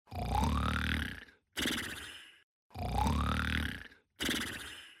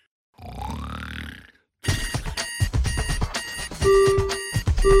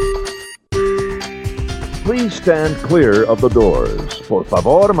please stand clear of the doors. Por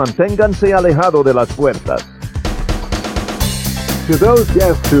favor, manténganse alejado de las puertas. To those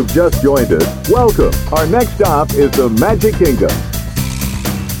guests who've just joined us, welcome. Our next stop is the Magic Kingdom.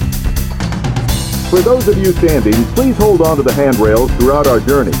 For those of you standing, please hold on to the handrails throughout our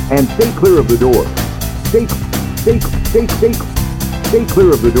journey and stay clear of the door. Stay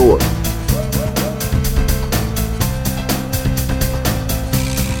clear of the door.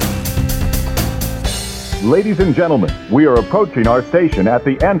 Ladies and gentlemen, we are approaching our station at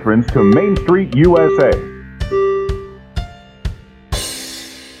the entrance to Main Street, USA.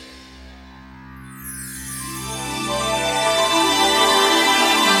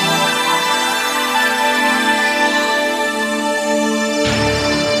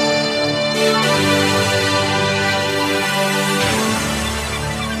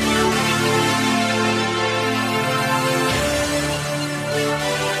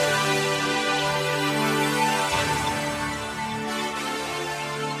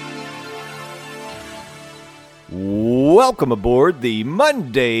 Welcome aboard the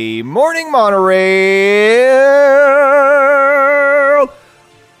Monday Morning Monorail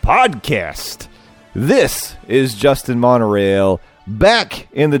podcast. This is Justin Monorail back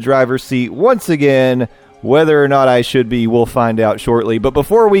in the driver's seat once again. Whether or not I should be, we'll find out shortly. But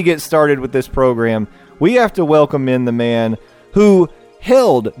before we get started with this program, we have to welcome in the man who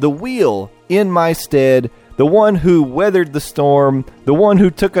held the wheel in my stead, the one who weathered the storm, the one who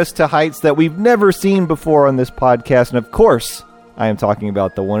took us to heights that we've never seen before on this podcast. And of course, I am talking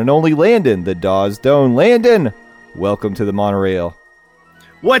about the one and only Landon, the Dawes Doan. Landon, welcome to the monorail.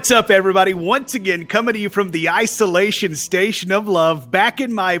 What's up, everybody? Once again, coming to you from the isolation station of love, back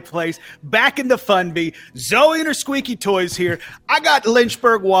in my place, back in the Fun Bee. Zoe and her squeaky toys here. I got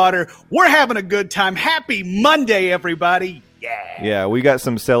Lynchburg water. We're having a good time. Happy Monday, everybody. Yeah, we got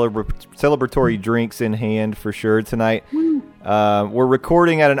some celebratory drinks in hand for sure tonight. We're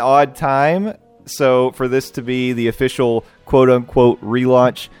recording at an odd time, so for this to be the official quote-unquote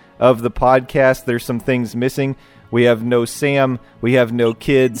relaunch of the podcast, there's some things missing. We have no Sam, we have no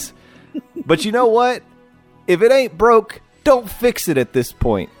kids. But you know what? If it ain't broke, don't fix it at this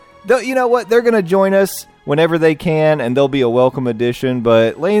point. You know what? They're going to join us whenever they can, and they'll be a welcome addition.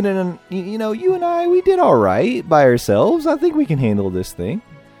 But Landon, and you and I, we did all right by ourselves. I think we can handle this thing.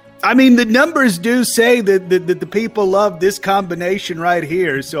 I mean, the numbers do say that the people love this combination right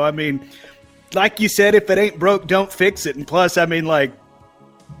here. So, I mean, like you said, if it ain't broke, don't fix it. And plus, I mean, like,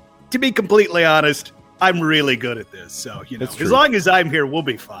 to be completely honest, I'm really good at this. So, as long as I'm here, we'll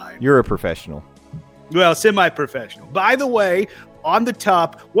be fine. You're a professional. Well, semi-professional. By the way, on the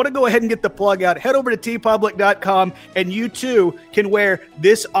top, want to go ahead and get the plug out. Head over to tpublic.com, and you too can wear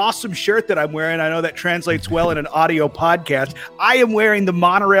this awesome shirt that I'm wearing. I know that translates well in an audio podcast. I am wearing the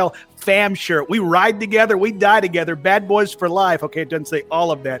Monorail Fam shirt. We ride together, we die together, bad boys for life. Okay, it doesn't say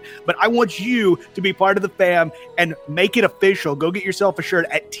all of that, but I want you to be part of the fam and make it official. Go get yourself a shirt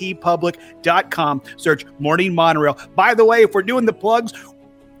at tpublic.com. Search Morning Monorail. By the way, if we're doing the plugs,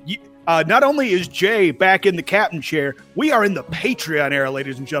 not only is Jay back in the captain chair, we are in the Patreon era,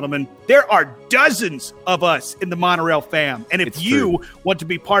 ladies and gentlemen. There are dozens of us in the Monorail fam. And if you want to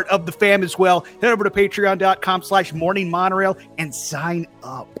be part of the fam as well, head over to patreon.com/morningmonorail and sign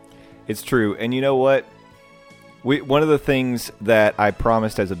up. It's true. And you know what? One of the things that I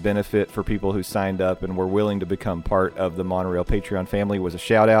promised as a benefit for people who signed up and were willing to become part of the Monorail Patreon family was a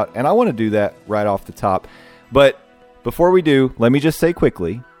shout out. And I want to do that right off the top. But before we do, let me just say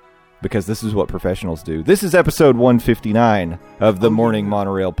quickly, because this is what professionals do. This is episode 159 of the Morning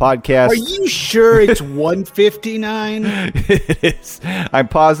Monorail podcast. Are you sure it's 159? It is. I'm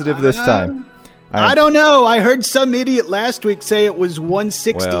positive this time. I don't know. I heard some idiot last week say it was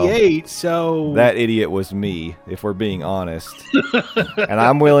 168, so... That idiot was me, if we're being honest. And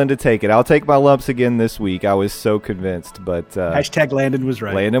I'm willing to take it. I'll take my lumps again this week. I was so convinced, but... Hashtag Landon was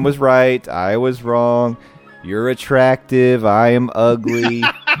right. Landon was right. I was wrong. You're attractive. I am ugly.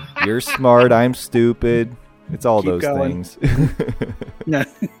 You're smart. I'm stupid. It's all Keep those going. things.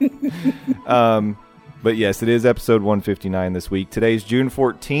 But yes, it is episode 159 this week. Today's June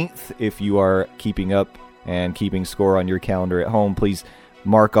 14th. If you are keeping up and keeping score on your calendar at home, please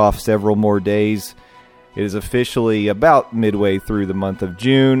mark off several more days. It is officially about midway through the month of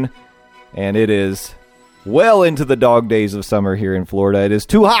June, and it is well into the dog days of summer here in Florida. It is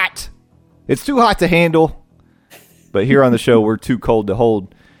too hot. It's too hot to handle. But here on the show, we're too cold to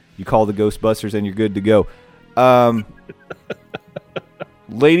hold. You call the Ghostbusters and you're good to go.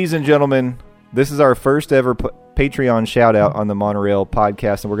 Ladies and gentlemen, this is our first ever Patreon shout out on the Monorail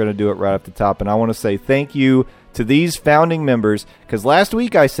podcast, and we're going to do it right off the top. And I want to say thank you to these founding members, because last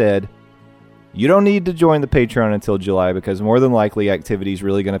week I said You don't need to join the Patreon until July because more than likely activity is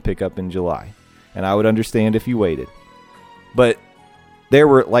really going to pick up in July. And I would understand if you waited. But there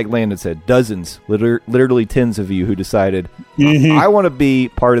were, like Landon said, dozens, literally tens of you who decided, I want to be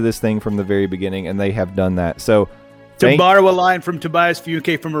part of this thing from the very beginning, and they have done that. So, to borrow a line from Tobias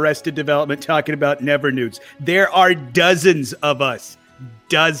Fuke from Arrested Development talking about Never Nudes, there are dozens of us.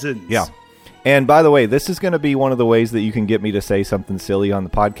 Dozens. Yeah. And by the way, this is going to be one of the ways that you can get me to say something silly on the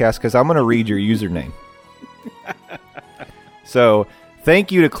podcast because I'm going to read your username. So,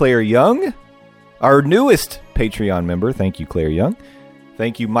 thank you to Claire Young, our newest Patreon member. Thank you, Claire Young.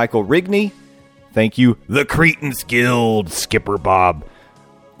 Thank you, Michael Rigney. Thank you, the Cretans Guild, Skipper Bob.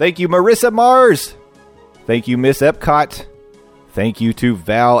 Thank you, Marissa Mars. Thank you, Miss Epcot. Thank you to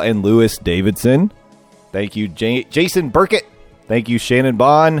Val and Lewis Davidson. Thank you, Jason Burkett. Thank you, Shannon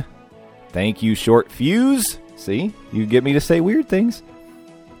Bond. Thank you, Short Fuse. See, you get me to say weird things.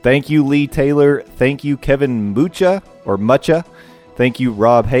 Thank you, Lee Taylor. Thank you, Kevin Mucha. Thank you,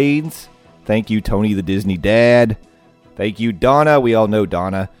 Rob Haynes. Thank you, Tony the Disney Dad. Thank you, Donna. We all know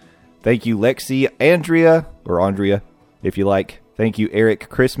Donna. Thank you, Lexi, Andrea, if you like. Thank you, Eric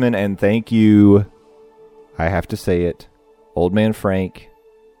Chrisman. And thank you, I have to say it, Old Man Frank.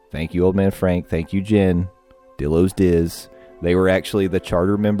 Thank you, Old Man Frank. Thank you, Jen. Dillo's Diz. They were actually the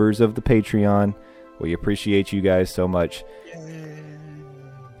charter members of the Patreon. We appreciate you guys so much.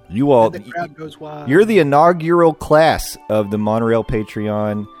 You all, the crowd goes wild. You're the inaugural class of the Monorail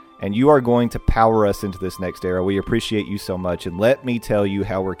Patreon, and you are going to power us into this next era. We appreciate you so much, and let me tell you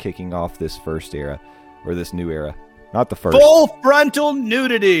how we're kicking off this first era, or this new era. Not the first. Full frontal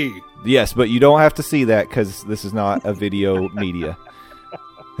nudity. Yes, but you don't have to see that because this is not a video media.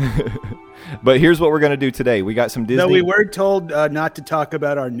 But here's what we're going to do today. We got some Disney. No, we were told not to talk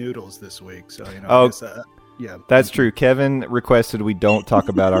about our noodles this week. So, I guess, yeah. That's true. Kevin requested we don't talk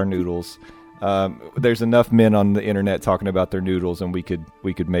about our noodles. There's enough men on the internet talking about their noodles, and we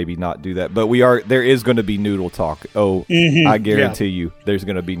could maybe not do that. But there is going to be noodle talk. Oh, I guarantee you, there's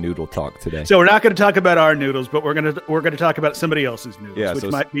going to be noodle talk today. So we're not going to talk about our noodles, but we're going to talk about somebody else's noodles,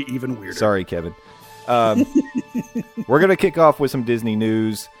 which might be even weirder. Sorry, Kevin. We're going to kick off with some Disney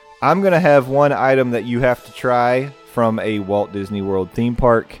news. I'm going to have one item that you have to try from a Walt Disney World theme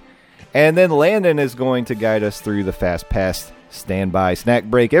park. And then Landon is going to guide us through the Fast Pass Standby Snack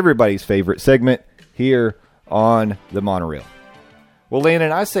Break, everybody's favorite segment here on the monorail. Well,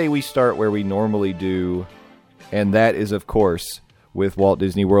 Landon, I say we start where we normally do, and that is, of course, with Walt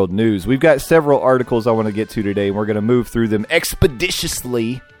Disney World news. We've got several articles I want to get to today, and we're going to move through them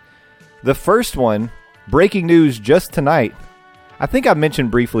expeditiously. The first one, breaking news just tonight. I think I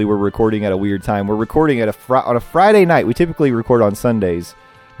mentioned briefly we're recording at a weird time. We're recording at on a Friday night. We typically record on Sundays,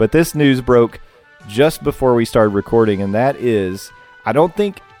 but this news broke just before we started recording, and that is, I don't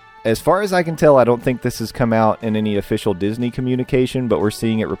think, as far as I can tell, I don't think this has come out in any official Disney communication, but we're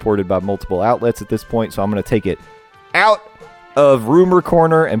seeing it reported by multiple outlets at this point, so I'm going to take it out of Rumor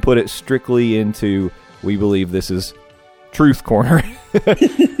Corner and put it strictly into, we believe this is Truth Corner.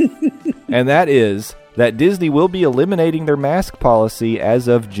 And that is that Disney will be eliminating their mask policy as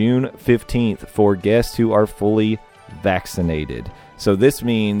of June 15th for guests who are fully vaccinated. So this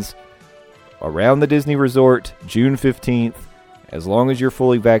means around the Disney Resort, June 15th, as long as you're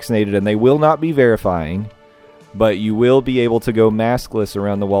fully vaccinated, and they will not be verifying, but you will be able to go maskless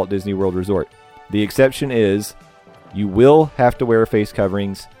around the Walt Disney World Resort. The exception is you will have to wear face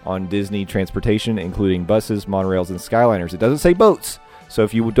coverings on Disney transportation, including buses, monorails, and Skyliners. It doesn't say boats. So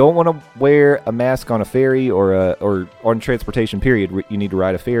if you don't want to wear a mask on a ferry or on transportation, period, you need to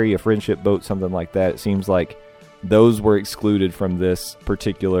ride a ferry, a friendship boat, something like that. It seems like those were excluded from this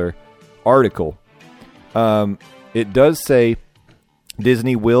particular article. It does say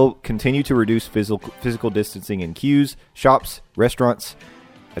Disney will continue to reduce physical distancing in queues, shops, restaurants,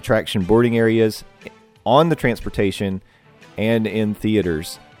 attraction boarding areas, on the transportation, and in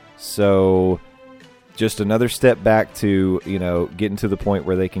theaters. So just another step back to, getting to the point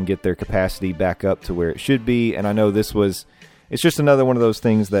where they can get their capacity back up to where it should be. And I know it's just another one of those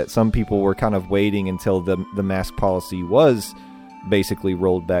things that some people were kind of waiting until the mask policy was basically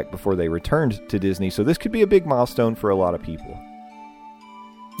rolled back before they returned to Disney. So this could be a big milestone for a lot of people.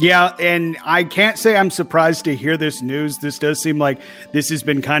 Yeah, and I can't say I'm surprised to hear this news. This does seem like this has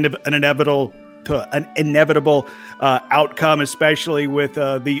been kind of an inevitable outcome, especially with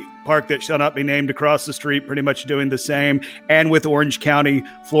the park that shall not be named across the street pretty much doing the same, and with Orange County,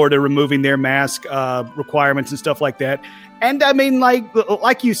 Florida, removing their mask requirements and stuff like that. And I mean,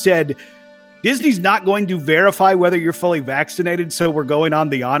 like you said, Disney's not going to verify whether you're fully vaccinated, so we're going on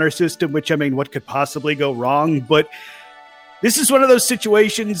the honor system, which, I mean, what could possibly go wrong? But This is one of those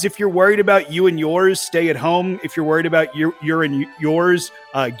situations, if you're worried about you and yours, stay at home. If you're worried about your and yours,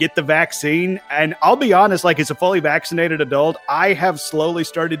 get the vaccine. And I'll be honest, like as a fully vaccinated adult, I have slowly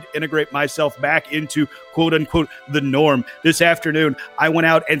started to integrate myself back into quote unquote the norm. This afternoon, I went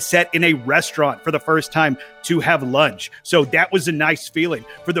out and sat in a restaurant for the first time to have lunch. So that was a nice feeling.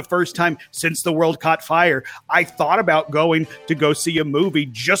 For the first time since the world caught fire, I thought about going to go see a movie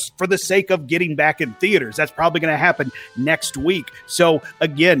just for the sake of getting back in theaters. That's probably going to happen next week. So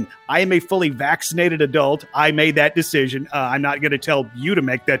again, I am a fully vaccinated adult. I made that decision. I'm not going to tell you to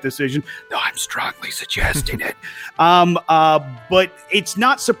make that decision, though I'm strongly suggesting it. But it's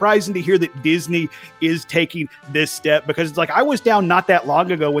not surprising to hear that Disney is taking this step, because it's like I was down not that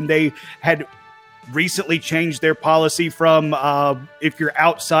long ago when they had recently changed their policy from if you're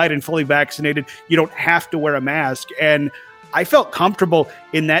outside and fully vaccinated, you don't have to wear a mask. And I felt comfortable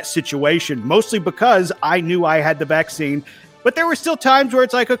in that situation, mostly because I knew I had the vaccine. But there were still times where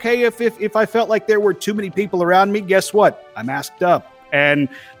it's like, okay, if I felt like there were too many people around me, guess what? I masked up and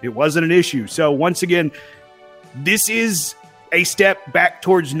it wasn't an issue. So once again, this is a step back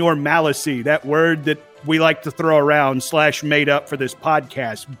towards normalcy, that word that we like to throw around / made up for this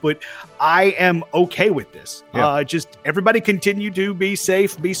podcast. But I am okay with this. Yeah. Just everybody continue to be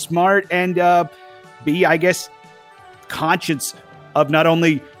safe, be smart, and be, I guess, conscious of not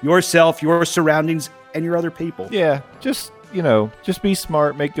only yourself, your surroundings, and your other people. Yeah, just be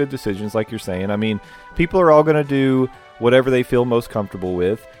smart, make good decisions like you're saying. I mean, people are all going to do whatever they feel most comfortable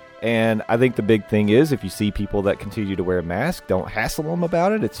with. And I think the big thing is if you see people that continue to wear a mask, don't hassle them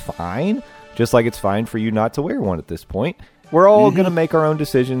about it. It's fine. Just like it's fine for you not to wear one at this point. We're all going to make our own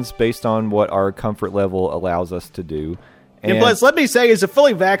decisions based on what our comfort level allows us to do. And plus, let me say, as a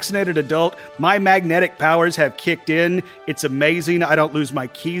fully vaccinated adult, my magnetic powers have kicked in. It's amazing. I don't lose my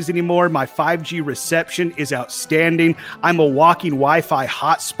keys anymore. My 5G reception is outstanding. I'm a walking Wi-Fi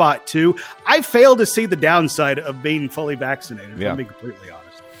hotspot, too. I fail to see the downside of being fully vaccinated, if I'm being completely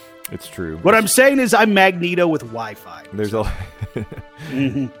honest. It's true. What I'm saying is I'm Magneto with Wi-Fi. There's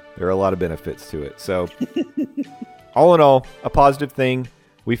there are a lot of benefits to it. So, all in all, a positive thing.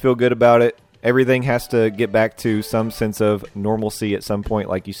 We feel good about it. Everything has to get back to some sense of normalcy at some point,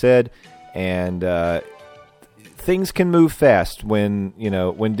 like you said, and things can move fast when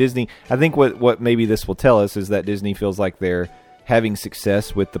Disney. I think what maybe this will tell us is that Disney feels like they're having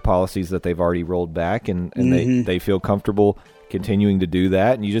success with the policies that they've already rolled back, and they feel comfortable continuing to do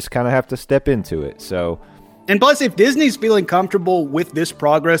that, and you just kind of have to step into it. So, and plus, if Disney's feeling comfortable with this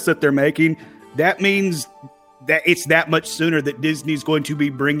progress that they're making, that means that it's that much sooner that Disney's going to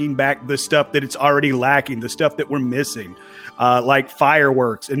be bringing back the stuff that it's already lacking, the stuff that we're missing, like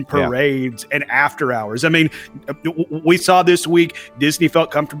fireworks and parades and after hours. I mean, we saw this week, Disney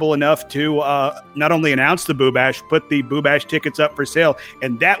felt comfortable enough to not only announce the Boo Bash, put the Boo Bash tickets up for sale,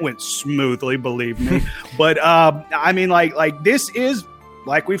 and that went smoothly, believe me. But I mean, like this is,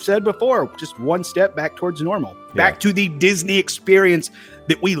 like we've said before, just one step back towards normal, back to the Disney experience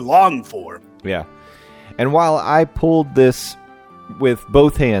that we long for. Yeah. And while I pulled this with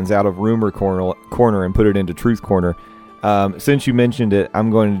both hands out of Rumor Corner and put it into Truth Corner, since you mentioned it,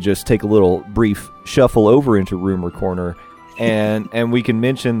 I'm going to just take a little brief shuffle over into Rumor Corner, and we can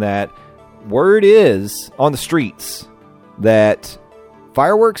mention that word is on the streets that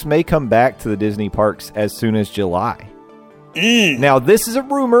fireworks may come back to the Disney parks as soon as July. Now, this is a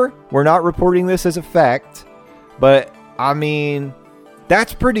rumor. We're not reporting this as a fact, but I mean,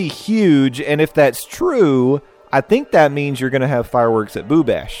 that's pretty huge, and if that's true, I think that means you're going to have fireworks at Boo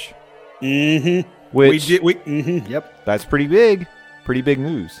Bash. Which, yep. That's pretty big. Pretty big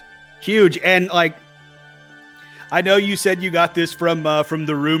news. Huge, and like, I know you said you got this from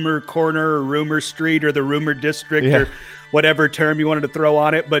the Rumor Corner or Rumor Street or the Rumor District or whatever term you wanted to throw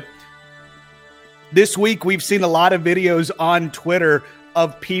on it, but this week we've seen a lot of videos on Twitter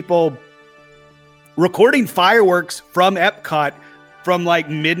of people recording fireworks from Epcot from like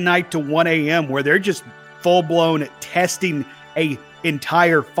midnight to 1 a.m. where they're just full-blown testing a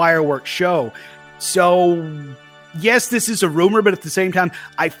entire fireworks show. So, yes, this is a rumor, but at the same time,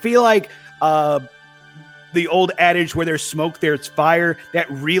 I feel like the old adage where there's smoke, there's fire, that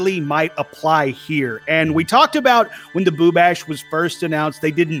really might apply here. And we talked about when the Boo Bash was first announced, they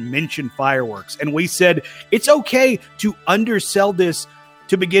didn't mention fireworks. And we said it's okay to undersell this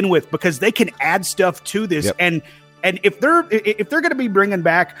to begin with because they can add stuff to this. Yep. And if they're going to be bringing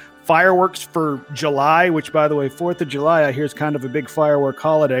back fireworks for July, which, by the way, 4th of July, I hear is kind of a big firework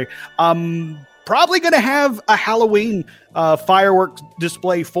holiday, probably going to have a Halloween fireworks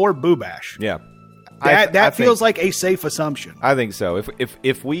display for Boo Bash. Yeah. That feels like a safe assumption. I think so.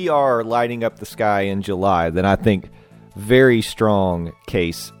 If we are lighting up the sky in July, then I think very strong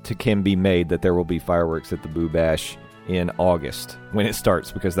case can be made that there will be fireworks at the Boo Bash in August when it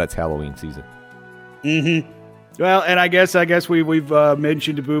starts, because that's Halloween season. Mm-hmm. Well, and I guess we've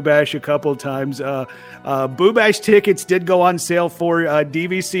mentioned Boo Bash a couple of times. Boo Bash tickets did go on sale for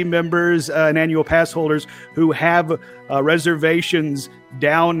DVC members and annual pass holders who have reservations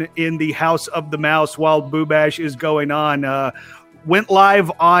down in the House of the Mouse while Boo Bash is going on. Went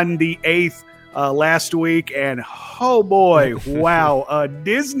live on the 8th last week, and oh boy, wow,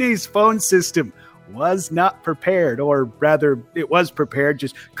 Disney's phone system was not prepared, or rather, it was prepared,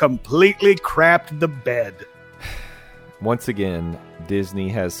 just completely crapped the bed. Once again, Disney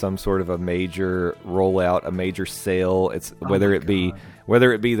has some sort of a major rollout, a major sale. It's whether it be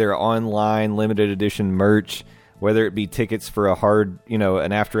their online limited edition merch, whether it be tickets for a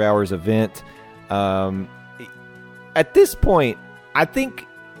an after hours event. At this point, I think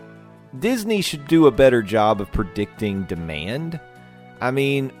Disney should do a better job of predicting demand. I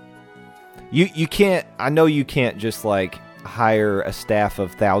mean, you can't. I know you can't just hire a staff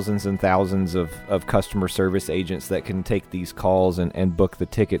of thousands and thousands of customer service agents that can take these calls and book the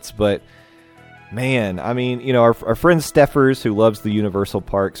tickets. But, man, I mean, our friend Steffers, who loves the Universal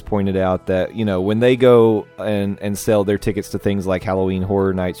Parks, pointed out that, when they go and sell their tickets to things like Halloween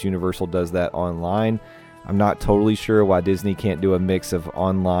Horror Nights, Universal does that online. I'm not totally sure why Disney can't do a mix of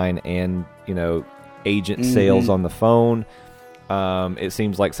online and, agent sales on the phone. It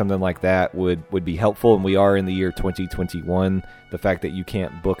seems like something like that would be helpful, and we are in the year 2021. The fact that you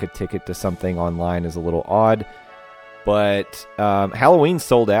can't book a ticket to something online is a little odd, but Halloween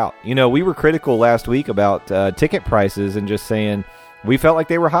sold out. We were critical last week about ticket prices and just saying we felt like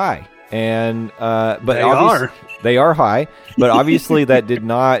they were high, and but they are high, but obviously that did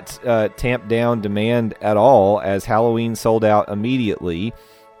not tamp down demand at all, as Halloween sold out immediately.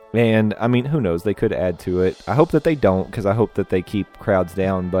 And, I mean, who knows? They could add to it. I hope that they don't, because I hope that they keep crowds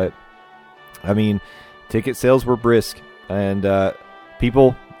down. But, I mean, ticket sales were brisk. And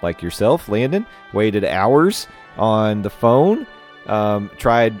people like yourself, Landon, waited hours on the phone.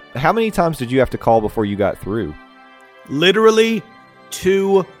 Tried. How many times did you have to call before you got through? Literally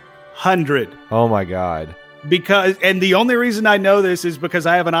 200. Oh, my God. And the only reason I know this is because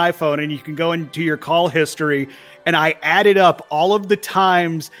I have an iPhone, and you can go into your call history, and I added up all of the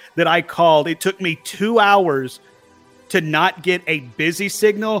times that I called. It took me 2 hours to not get a busy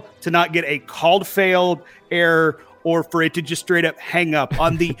signal, to not get a called failed error, or for it to just straight up hang up.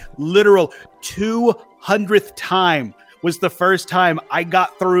 On the literal 200th time was the first time I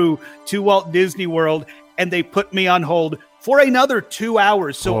got through to Walt Disney World, and they put me on hold for another 2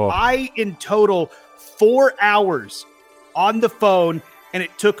 hours. So I, in total, 4 hours on the phone, and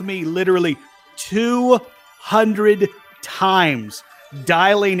it took me literally 200 times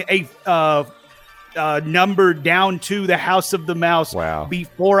dialing a number down to the House of the Mouse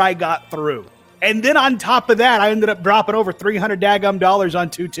before I got through. And then on top of that, I ended up dropping over $300 daggum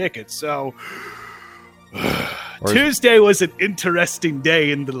on 2 tickets. So Tuesday was an interesting day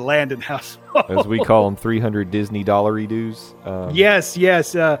in the Landon household. As we call them, 300 Disney dollary dues. Yes.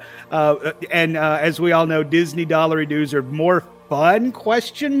 And as we all know, Disney dollary dues are more fun,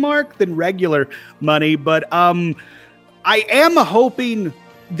 than regular money. But I am hoping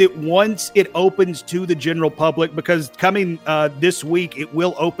that once it opens to the general public, because coming this week, it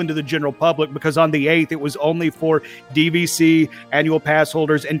will open to the general public, because on the 8th, it was only for DVC annual pass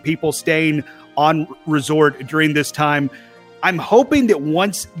holders and people staying on resort during this time. I'm hoping that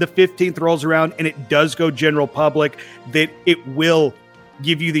once the 15th rolls around and it does go general public, that it will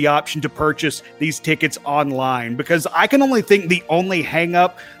give you the option to purchase these tickets online, because I can only think the only hang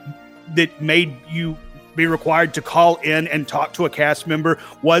up that made you be required to call in and talk to a cast member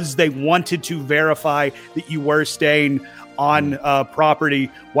was they wanted to verify that you were staying on property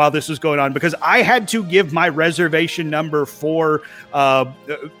while this was going on, because I had to give my reservation number for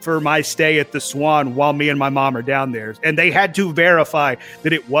my stay at the Swan while me and my mom are down there, and they had to verify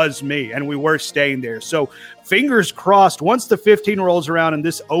that it was me and we were staying there. So fingers crossed, once the 15 rolls around and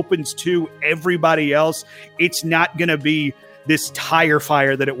this opens to everybody else, it's not going to be this tire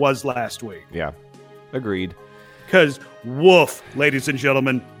fire that it was last week. Yeah, agreed. Because woof, ladies and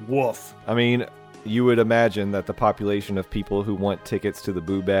gentlemen, woof. I mean, you would imagine that the population of people who want tickets to the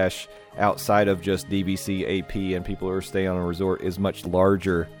Boo Bash outside of just DVC, AP, and people who are staying on a resort is much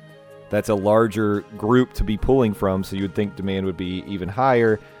larger. That's a larger group to be pulling from, so you would think demand would be even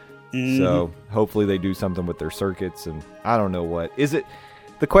higher. So hopefully they do something with their circuits, and I don't know what.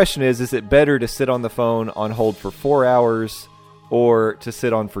 The question is it better to sit on the phone on hold for 4 hours or to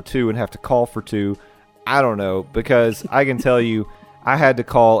sit on for 2 and have to call for 2? I don't know, because I can tell you, I had to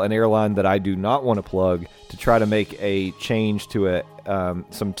call an airline that I do not want to plug to try to make a change to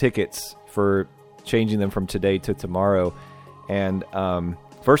some tickets for changing them from today to tomorrow. And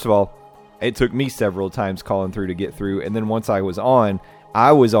first of all, it took me several times calling through to get through. And then once I was on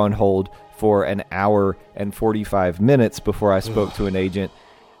hold for an hour and 45 minutes before I spoke to an agent.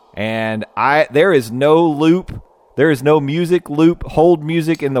 And there is no loop. There is no music loop, hold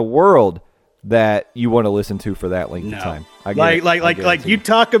music in the world that you want to listen to for that length of time. Like you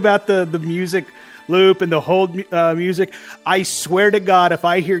talk about the music loop and the hold music. I swear to God, if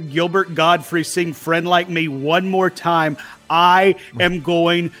I hear Gilbert Godfrey sing "Friend Like Me" one more time, I am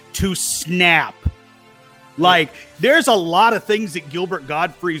going to snap. Like, there's a lot of things that Gilbert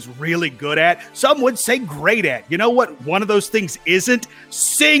Godfrey's really good at. Some would say great at. You know what one of those things isn't?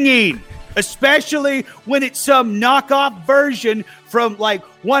 Singing. Especially when it's some knockoff version from, like,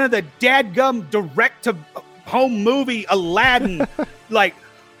 one of the dadgum direct-to-home movie, Aladdin. Like,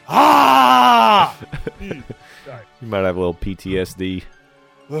 Sorry. You might have a little PTSD.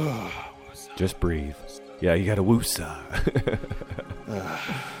 Just breathe. Yeah, you got a woosah.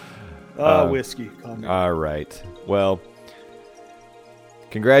 Whiskey. All right. Well,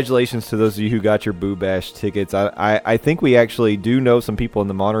 congratulations to those of you who got your Boo Bash tickets. I think we actually do know some people in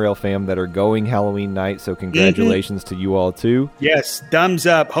the Monorail fam that are going Halloween night, so congratulations to you all, too. Yes, thumbs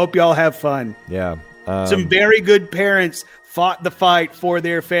up. Hope y'all have fun. Yeah. Some very good parents fought the fight for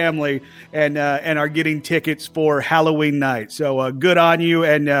their family and are getting tickets for Halloween night. So good on you,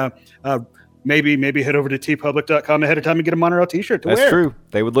 and maybe head over to tpublic.com ahead of time and get a Monorail t-shirt to wear. That's true.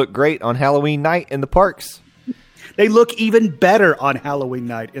 They would look great on Halloween night in the parks. They look even better on Halloween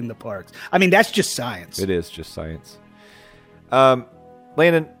night in the parks. I mean, that's just science. It is just science.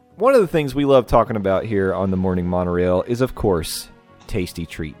 Landon, one of the things we love talking about here on the Morning Monorail is, of course, tasty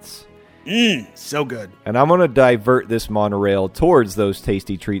treats. So good. And I'm going to divert this monorail towards those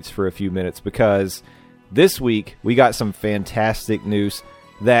tasty treats for a few minutes because this week we got some fantastic news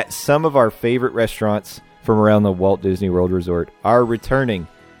that some of our favorite restaurants from around the Walt Disney World Resort are returning,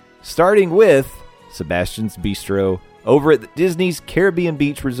 starting with Sebastian's Bistro over at Disney's Caribbean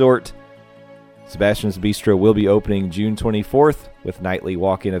Beach Resort. Sebastian's Bistro will be opening June 24th with nightly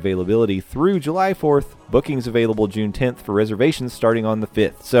walk-in availability through July 4th. Bookings available June 10th for reservations starting on the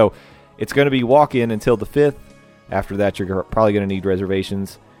 5th. So it's going to be walk-in until the 5th. After that, you're probably going to need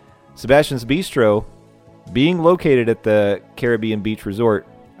reservations. Sebastian's Bistro, being located at the Caribbean Beach Resort,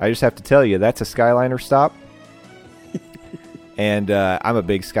 I just have to tell you, that's a Skyliner stop. And I'm a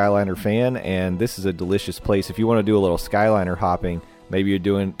big Skyliner fan, and this is a delicious place. If you want to do a little Skyliner hopping, maybe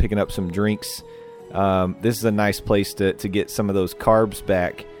you're picking up some drinks, this is a nice place to get some of those carbs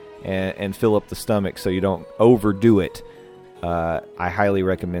back and fill up the stomach so you don't overdo it. I highly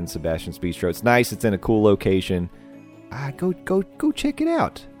recommend Sebastian's Bistro. It's nice. It's in a cool location. Go check it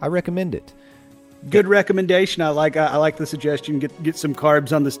out. I recommend it. Good recommendation. I like the suggestion. Get some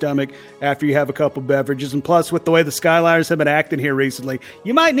carbs on the stomach after you have a couple beverages. And plus, with the way the Skyliners have been acting here recently,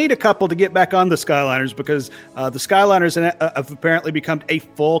 you might need a couple to get back on the Skyliners because the Skyliners have apparently become a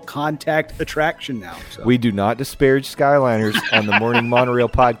full contact attraction now. So. We do not disparage Skyliners on the Morning Monorail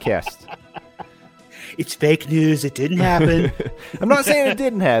podcast. It's fake news. It didn't happen. I'm not saying it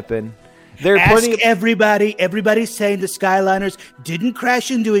didn't happen. There are Ask everybody. Everybody's saying the Skyliners didn't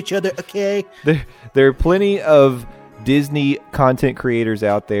crash into each other, okay? There are plenty of Disney content creators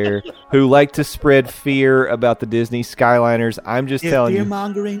out there who like to spread fear about the Disney Skyliners. I'm just telling you.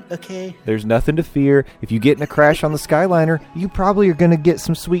 Fear-mongering, okay? There's nothing to fear. If you get in a crash on the Skyliner, you probably are going to get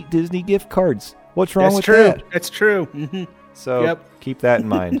some sweet Disney gift cards. What's wrong with that? That's true. Mm-hmm. So keep that in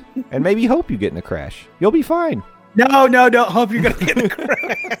mind. And maybe hope you get in a crash. You'll be fine. No, don't hope you're going to get in a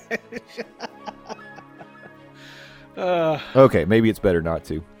crash. Okay, maybe it's better not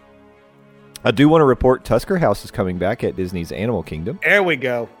to. I do want to report Tusker House is coming back at Disney's Animal Kingdom. There we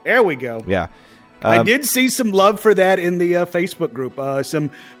go. Yeah. I did see some love for that in the Facebook group. Some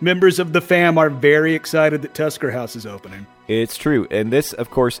members of the fam are very excited that Tusker House is opening. It's true. And this,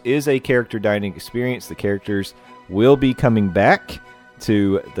 of course, is a character dining experience. The characters will be coming back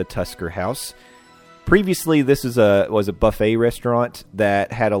to the Tusker House. Previously, this was a buffet restaurant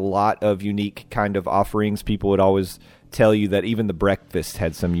that had a lot of unique kind of offerings. People would always tell you that even the breakfast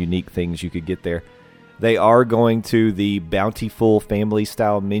had some unique things you could get there. They are going to the bountiful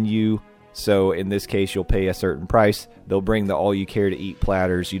family-style menu, so in this case, you'll pay a certain price. They'll bring the all-you-care-to-eat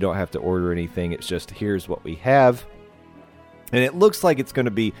platters. You don't have to order anything. It's just, here's what we have. And it looks like it's going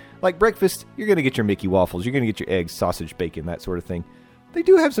to be, like breakfast, you're going to get your Mickey waffles. You're going to get your eggs, sausage, bacon, that sort of thing. They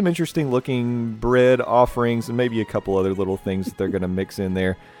do have some interesting looking bread offerings and maybe a couple other little things that they're going to mix in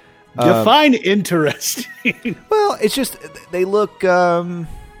there. Define interesting. Well, it's just they look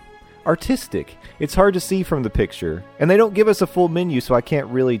artistic. It's hard to see from the picture. And they don't give us a full menu, so I can't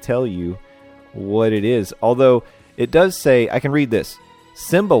really tell you what it is. Although it does say, I can read this,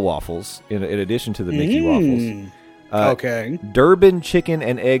 Simba waffles, in addition to the Mickey waffles. Okay. Durban chicken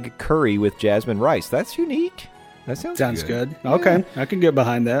and egg curry with jasmine rice. That's unique. That sounds good. Okay, I can get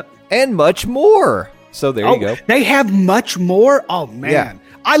behind that. And much more. So there you go. They have much more? Oh, man. Yeah.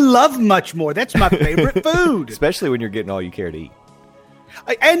 I love much more. That's my favorite food. Especially when you're getting all you care to eat.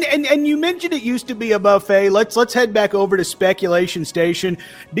 And you mentioned it used to be a buffet. Let's head back over to Speculation Station.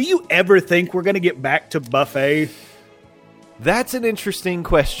 Do you ever think we're going to get back to buffet? That's an interesting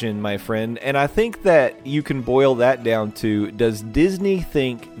question, my friend. And I think that you can boil that down to, does Disney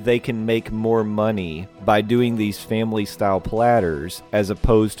think they can make more money by doing these family-style platters as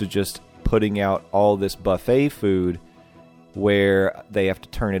opposed to just putting out all this buffet food where they have to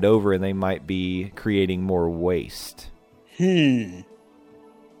turn it over and they might be creating more waste?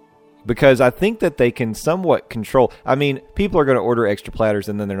 Because I think that they can somewhat control. I mean, people are going to order extra platters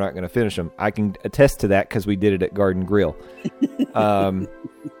and then they're not going to finish them. I can attest to that because we did it at Garden Grill.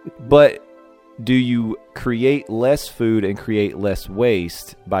 But do you create less food and create less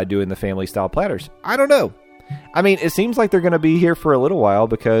waste by doing the family style platters? I don't know. I mean, it seems like they're going to be here for a little while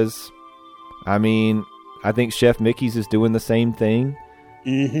because, I mean, I think Chef Mickey's is doing the same thing.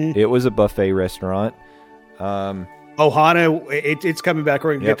 Mm-hmm. It was a buffet restaurant. Ohana, it's coming back.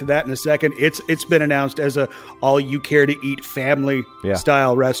 We're going to get to that in a second. It's been announced as a all-you-care-to-eat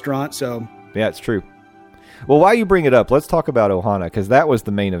family-style restaurant. So yeah, it's true. Well, while you bring it up, let's talk about Ohana, because that was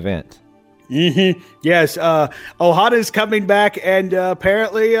the main event. Mm-hmm. Yes, Ohana is coming back, and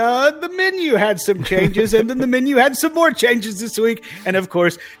apparently the menu had some changes, and then the menu had some more changes this week. And, of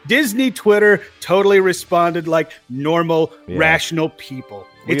course, Disney Twitter totally responded like normal, rational people.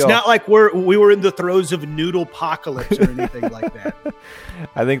 It's not like we were in the throes of noodle-pocalypse or anything like that.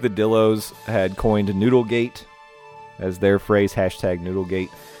 I think the Dillos had coined Noodlegate as their phrase,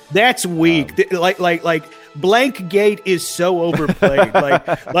 #Noodlegate. That's weak. Like blank gate is so overplayed.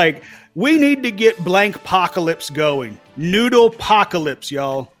 like we need to get blank-pocalypse going. Noodle-pocalypse,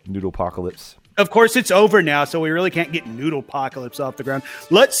 y'all. Noodle-pocalypse. Of course, it's over now, so we really can't get noodle-pocalypse off the ground.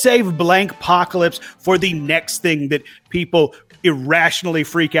 Let's save blank-pocalypse for the next thing that people irrationally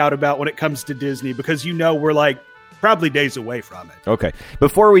freak out about when it comes to Disney, because we're like probably days away from it. Okay.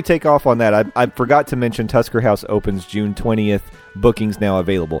 Before we take off on that, I forgot to mention Tusker House opens June 20th. Bookings now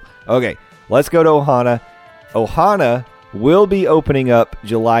available. Okay, let's go to Ohana. Ohana will be opening up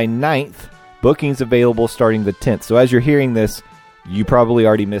July 9th. Bookings available starting the 10th. So as you're hearing this, you probably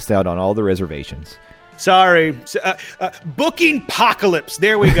already missed out on all the reservations. Sorry. Booking apocalypse.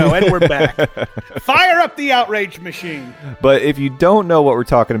 There we go. And we're back. Fire up the outrage machine. But if you don't know what we're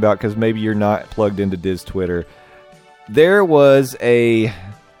talking about, because maybe you're not plugged into Diz Twitter, there was a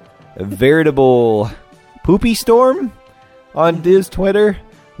veritable poopy storm on Diz Twitter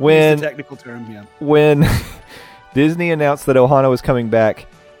when the technical term, yeah. When Disney announced that Ohana was coming back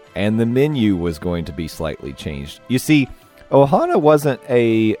and the menu was going to be slightly changed. You see, Ohana wasn't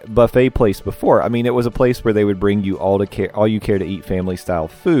a buffet place before. I mean, it was a place where they would bring you all you care to eat family-style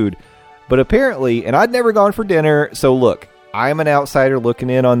food. But apparently, and I'd never gone for dinner, so look, I'm an outsider looking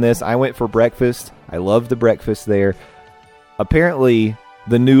in on this. I went for breakfast. I loved the breakfast there. Apparently,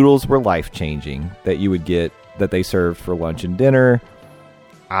 the noodles were life-changing that you would get that they served for lunch and dinner.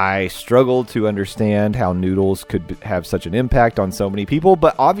 I struggled to understand how noodles could have such an impact on so many people,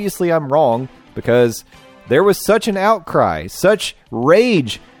 but obviously I'm wrong because there was such an outcry, such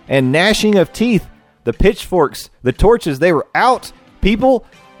rage and gnashing of teeth. The pitchforks, the torches, they were out. People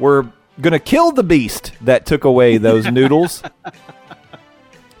were going to kill the beast that took away those noodles.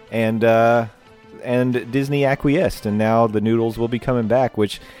 And Disney acquiesced, and now the noodles will be coming back,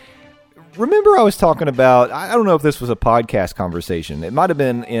 which, remember I was talking about, I don't know if this was a podcast conversation. It might have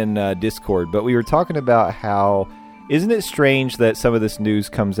been in Discord, but we were talking about how, isn't it strange that some of this news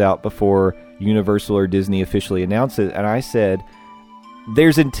comes out before Universal or Disney officially announce it? And I said,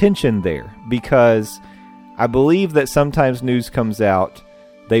 there's intention there, because I believe that sometimes news comes out,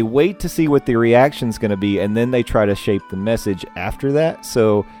 they wait to see what the reaction's going to be, and then they try to shape the message after that.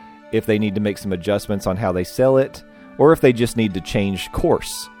 So if they need to make some adjustments on how they sell it, or if they just need to change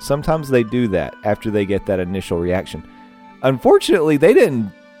course. Sometimes they do that after they get that initial reaction. Unfortunately, they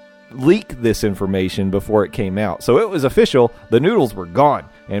didn't leak this information before it came out. So it was official. The noodles were gone,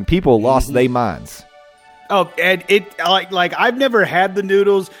 and people lost their minds. Oh, and it like I've never had the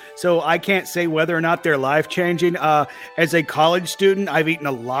noodles, so I can't say whether or not they're life changing. As a college student, I've eaten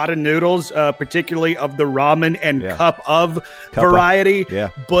a lot of noodles, particularly of the ramen and cup of variety.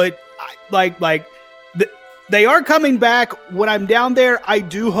 But they are coming back. When I'm down there, I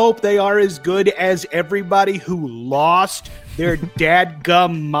do hope they are as good as everybody who lost their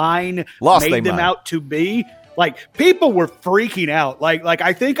dadgum mind made them out to be. Like, people were freaking out. Like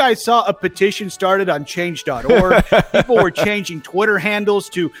I think I saw a petition started on change.org. People were changing Twitter handles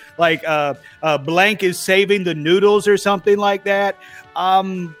to blank is saving the noodles or something like that.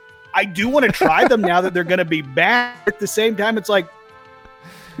 I do want to try them now that they're going to be back. At the same time, it's like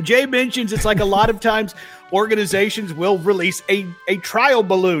Jay mentions, it's like a lot of times organizations will release a trial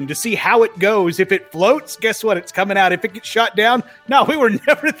balloon to see how it goes. If it floats, guess what? It's coming out. If it gets shot down, no, we were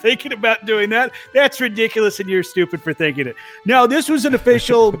never thinking about doing that. That's ridiculous, and you're stupid for thinking it. No, this was an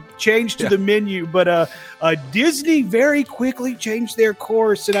official change to the menu, but Disney very quickly changed their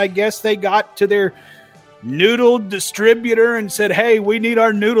course, and I guess they got to their noodle distributor and said, hey, we need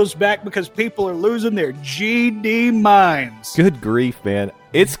our noodles back because people are losing their GD minds. Good grief, man.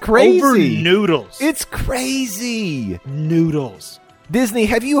 It's crazy. Over noodles. It's crazy. Noodles. Disney,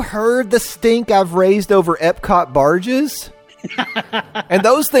 have you heard the stink I've raised over Epcot barges? And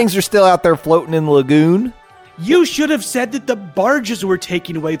those things are still out there floating in the lagoon. You should have said that the barges were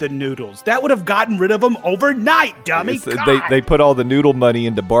taking away the noodles. That would have gotten rid of them overnight, dummy. They put all the noodle money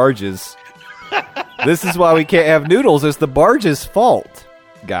into barges. This is why we can't have noodles. It's the barge's fault,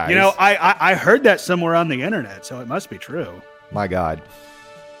 guys. You know, I heard that somewhere on the internet, so it must be true. My God.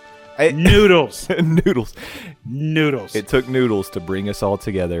 Noodles. Noodles. It took noodles to bring us all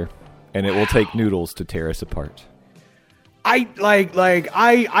together, and it will take noodles to tear us apart. I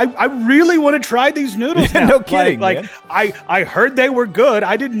really want to try these noodles now. No kidding, man. I heard they were good.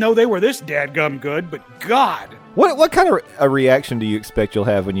 I didn't know they were this dadgum good, but God. What kind of a reaction do you expect you'll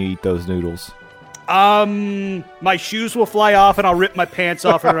have when you eat those noodles? My shoes will fly off, and I'll rip my pants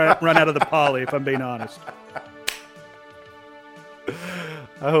off and run out of the poly, if I'm being honest.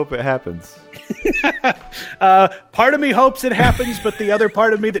 I hope it happens. Part of me hopes it happens, but the other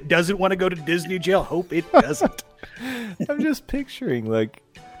part of me that doesn't want to go to Disney jail hope it doesn't. I'm just picturing, like,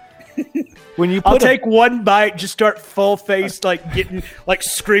 when you I'll take one bite, just start full faced, like getting, like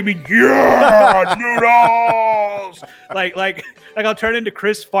screaming, yeah, noodles! Like I'll turn into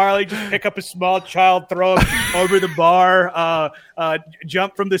Chris Farley, just pick up a small child, throw him over the bar,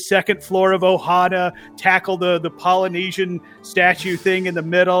 jump from the second floor of Ohana, tackle the Polynesian statue thing in the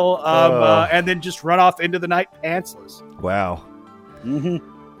middle, and then just run off into the night pantsless. Wow. Mm-hmm.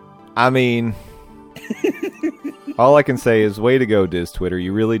 I mean, all I can say is, way to go, Diz Twitter.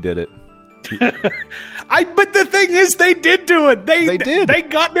 You really did it. But the thing is, they did do it. They did. They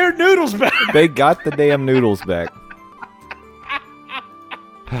got their noodles back. They got the damn noodles back.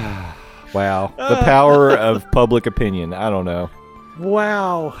 Wow. The power of public opinion. I don't know.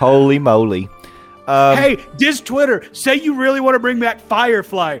 Wow. Holy moly. Hey, Diz Twitter, say you really want to bring back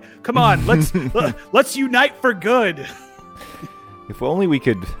Firefly. Come on, let's unite for good. If only we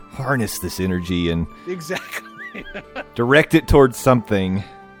could harness this energy and exactly direct it towards something.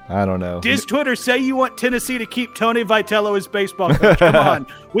 I don't know. Diz Twitter, say you want Tennessee to keep Tony Vitello as baseball coach. Come on.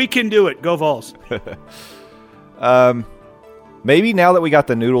 We can do it. Go Vols. Maybe now that we got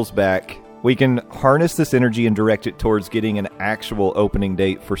the noodles back, we can harness this energy and direct it towards getting an actual opening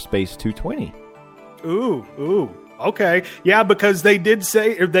date for Space 220. Ooh. Okay. Yeah, because they did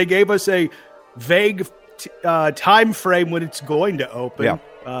say, or they gave us a vague time frame when it's going to open.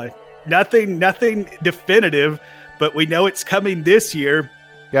 Yeah. Nothing definitive, but we know it's coming this year.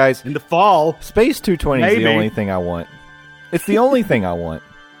 Guys, in the fall. Space 220 is the only thing I want. It's the only thing I want.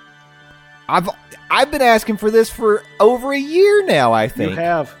 I've been asking for this for over a year now, I think. You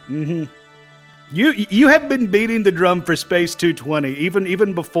have. Mm-hmm. You have been beating the drum for Space 220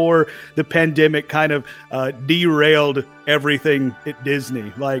 even before the pandemic kind of derailed everything at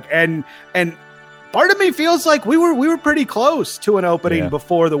Disney. And part of me feels like we were pretty close to an opening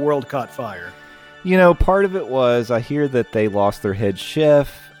before the world caught fire. You know, part of it was, I hear that they lost their head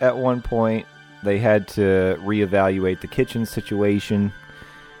chef at one point. They had to reevaluate the kitchen situation.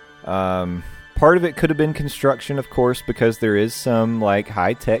 Part of it could have been construction, of course, because there is some like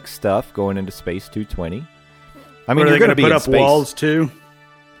high-tech stuff going into Space 220. I mean, you're going to put up walls too.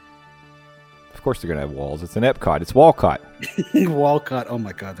 Of course, they're going to have walls. It's an Epcot. It's Walcott. Walcott. Oh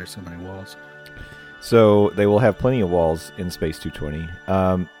my God, there's so many walls. So they will have plenty of walls in Space 220.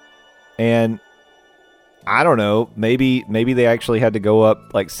 And I don't know, maybe they actually had to go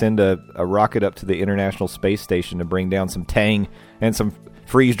up, like send a rocket up to the International Space Station to bring down some Tang and some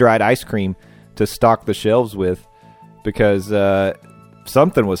freeze-dried ice cream to stock the shelves with, because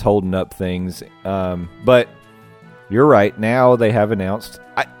something was holding up things. But you're right. Now they have announced.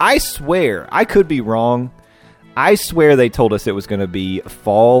 I swear, I could be wrong. I swear they told us it was going to be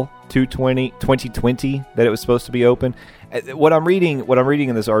fall 2020 that it was supposed to be open. What I'm reading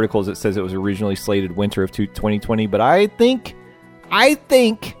in this article is it says it was originally slated winter of 2020, but I think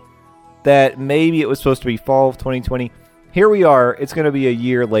that maybe it was supposed to be fall of 2020. Here we are. It's going to be a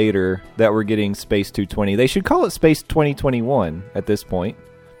year later that we're getting Space 220. They should call it Space 2021 at this point.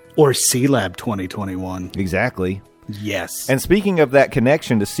 Or C-Lab 2021. Exactly. Yes. And speaking of that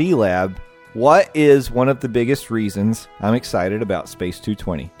connection to C-Lab, what is one of the biggest reasons I'm excited about Space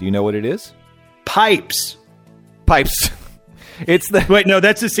 220? Do you know what it is? Pipes. It's the... Wait, no,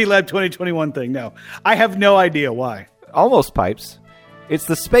 that's the C-Lab 2021 thing. No, I have no idea why. Almost pipes. It's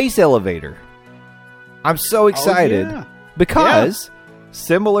the space elevator. I'm so excited because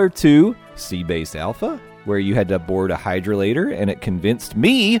similar to Seabase Alpha, where you had to board a hydrolator and it convinced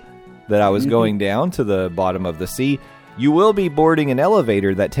me that I was going down to the bottom of the sea, you will be boarding an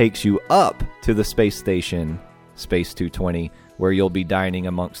elevator that takes you up to the space station, Space 220, where you'll be dining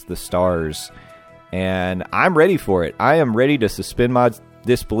amongst the stars. And I'm ready for it. I am ready to suspend my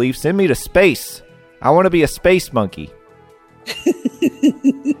disbelief. Send me to space. I want to be a space monkey.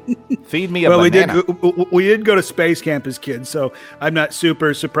 Feed me a banana. We did go to space camp as kids, so I'm not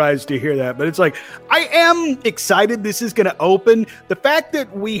super surprised to hear that. But it's like, I am excited this is going to open. The fact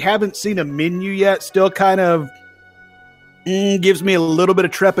that we haven't seen a menu yet still kind of gives me a little bit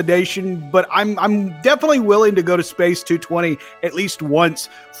of trepidation, but I'm definitely willing to go to Space 220 at least once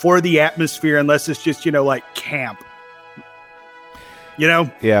for the atmosphere, unless it's just, like camp.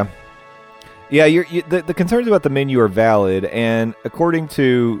 Yeah. Yeah, the concerns about the menu are valid, and according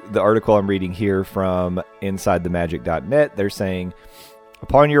to the article I'm reading here from InsideTheMagic.net, they're saying,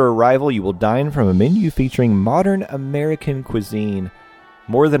 upon your arrival, you will dine from a menu featuring modern American cuisine,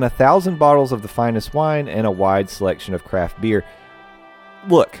 more than 1,000 bottles of the finest wine, and a wide selection of craft beer.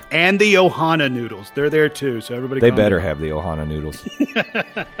 Look. And the Ohana noodles. They're there too, so everybody... They better have the Ohana noodles.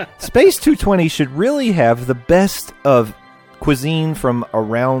 Space 220 should really have the best of cuisine from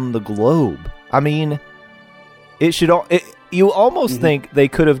around the globe. I mean, it should... You almost think they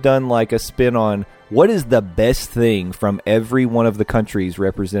could have done like a spin on what is the best thing from every one of the countries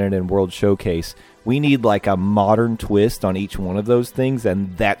represented in World Showcase. We need like a modern twist on each one of those things,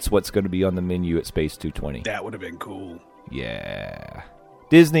 and that's what's going to be on the menu at Space 220. That would have been cool. Yeah.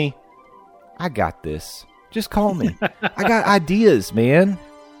 Disney, I got this. Just call me. I got ideas, man.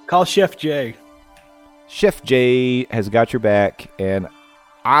 Call Chef Jay. Chef Jay has got your back, and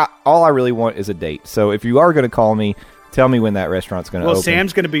all I really want is a date. So if you are going to call me, tell me when that restaurant's going to open. Well,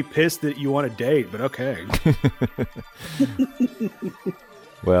 Sam's going to be pissed that you want a date, but okay.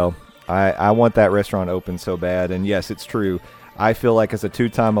 Well, I want that restaurant open so bad, and yes, it's true. I feel like as a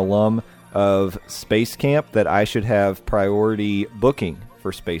 2-time alum of Space Camp that I should have priority booking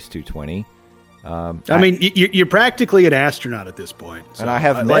for Space 220. I mean, you're practically an astronaut at this point. So, and I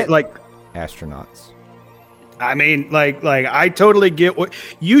have met like astronauts. I mean, like I totally get what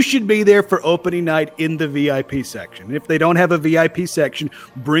you should be there for opening night in the VIP section. If they don't have a VIP section,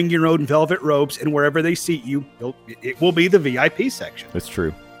 bring your own velvet robes, and wherever they seat you, it will be the VIP section. That's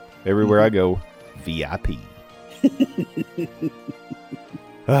true. Everywhere I go, VIP.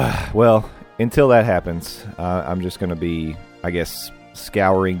 Well, until that happens, I'm just going to be, I guess,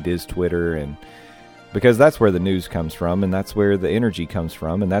 scouring Diz Twitter, and because that's where the news comes from, and that's where the energy comes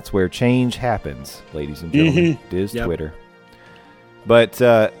from, and that's where change happens, ladies and gentlemen. Diz Twitter. But,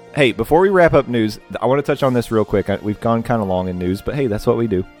 hey, before we wrap up news, I want to touch on this real quick. We've gone kind of long in news, but hey, that's what we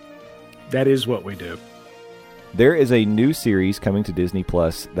do. That is what we do. There is a new series coming to Disney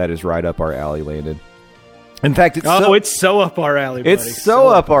Plus that is right up our alley, Landon. In fact, it's so up our alley, buddy. It's so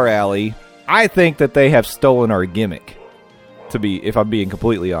up our alley. I think that they have stolen our gimmick, if I'm being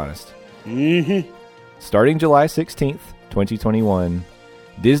completely honest. Starting July 16th, 2021,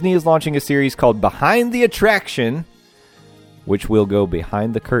 Disney is launching a series called Behind the Attraction, which will go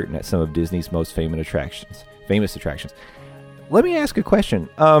behind the curtain at some of Disney's most famous attractions. Let me ask a question.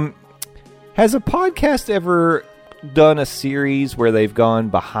 Has a podcast ever done a series where they've gone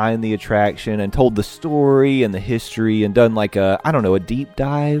behind the attraction and told the story and the history and done like a deep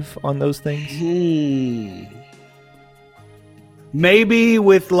dive on those things? Maybe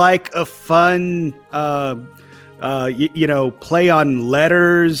with like a fun, play on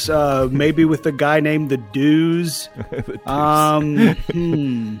letters. Maybe with a guy named the Dews. The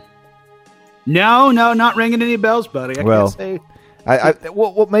Dews. No, not ringing any bells, buddy. I can't say.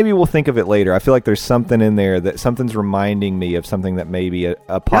 Well, maybe we'll think of it later. I feel like there's something in there that something's reminding me of something that maybe a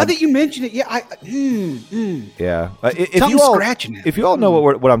Now that you mention it, yeah, yeah. Something's scratching it. If you all know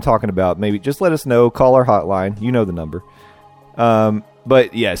what I'm talking about, maybe just let us know. Call our hotline. You know the number.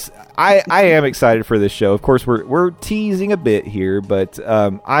 But yes, I am excited for this show. Of course, we're teasing a bit here, but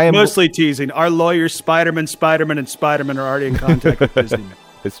I am mostly teasing. Our lawyers, Spider-Man, and Spider-Man are already in contact with Disney.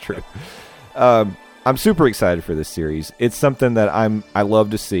 It's true. I'm super excited for this series. It's something that I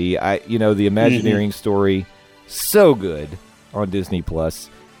love to see. The Imagineering story, so good on Disney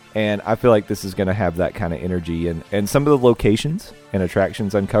Plus, and I feel like this is going to have that kind of energy. And some of the locations and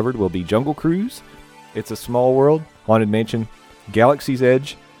attractions uncovered will be Jungle Cruise, It's a Small World, Haunted Mansion, Galaxy's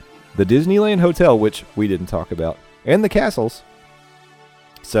Edge, the Disneyland Hotel, which we didn't talk about, and the castles.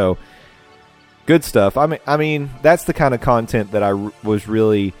 So, good stuff. I mean, that's the kind of content that I was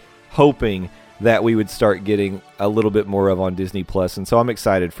really hoping that we would start getting a little bit more of on Disney Plus, and so I'm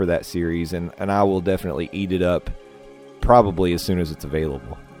excited for that series, and I will definitely eat it up probably as soon as it's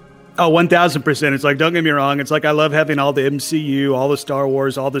available. Oh, 1,000%. It's like, don't get me wrong. It's like I love having all the MCU, all the Star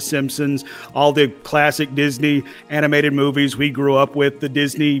Wars, all the Simpsons, all the classic Disney animated movies we grew up with, the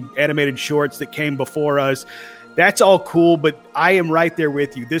Disney animated shorts that came before us. That's all cool, but I am right there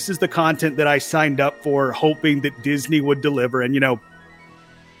with you. This is the content that I signed up for, hoping that Disney would deliver. And,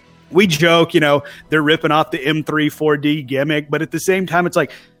 we joke, they're ripping off the M3 4D gimmick, but at the same time, it's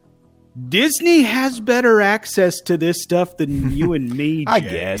like, Disney has better access to this stuff than you and me, Jay. I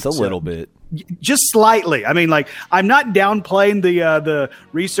guess, a little bit. Just slightly. I mean, like, I'm not downplaying the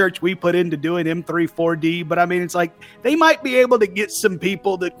research we put into doing M3 4D, but I mean, it's like they might be able to get some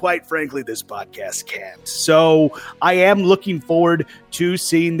people that, quite frankly, this podcast can't. So I am looking forward to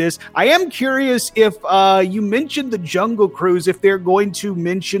seeing this. I am curious if you mentioned the Jungle Cruise, if they're going to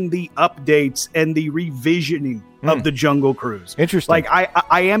mention the updates and the revisioning of the Jungle Cruise. Interesting. Like,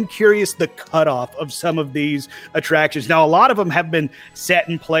 I am curious the cutoff of some of these attractions. Now, a lot of them have been set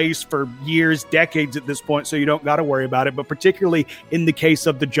in place for years, decades at this point, so you don't got to worry about it. But particularly in the case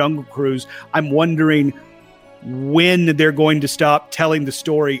of the Jungle Cruise, I'm wondering when they're going to stop telling the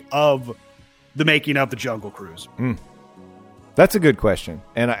story of the making of the Jungle Cruise. That's a good question.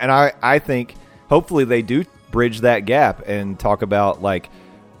 And I think hopefully they do bridge that gap and talk about, like,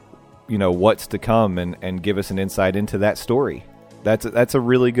 what's to come and give us an insight into that story. That's a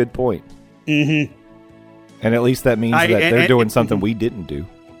really good point. Mm-hmm. And at least that means that they're doing something we didn't do.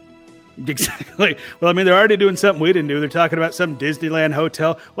 Exactly. Well, I mean, they're already doing something we didn't do. They're talking about some Disneyland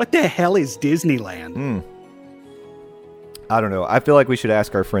hotel. What the hell is Disneyland? I don't know. I feel like we should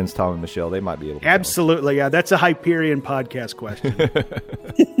ask our friends Tom and Michelle. They might be able to. Absolutely. Yeah, that's a Hyperion podcast question.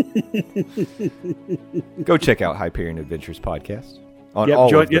 Go check out Hyperion Adventures podcast on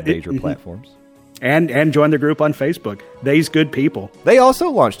all of the major platforms. And join the group on Facebook. They's good people. They also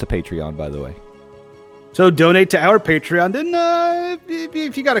launched a Patreon, by the way. So donate to our Patreon. Then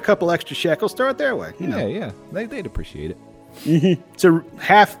if you got a couple extra shekels, throw it their way. Yeah. They'd appreciate it. Mm-hmm. It's a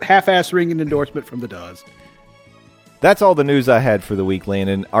half-ass ringing endorsement from the Dawes. That's all the news I had for the week,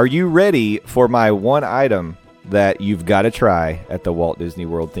 Landon. Are you ready for my one item that you've got to try at the Walt Disney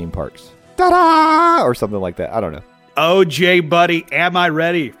World theme parks? Ta-da! Or something like that. I don't know. Oh, Jay, buddy, am I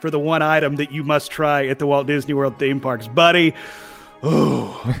ready for the one item that you must try at the Walt Disney World theme parks? Buddy,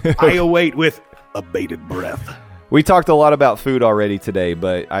 I await with a bated breath. We talked a lot about food already today,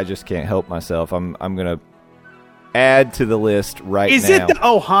 but I just can't help myself. I'm going to add to the list right now. Is it the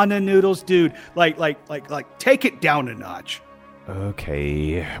Ohana noodles, dude? Like, take it down a notch.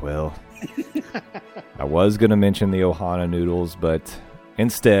 Okay, well, I was going to mention the Ohana noodles, but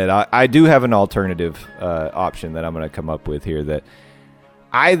instead, I do have an alternative option that I'm going to come up with here that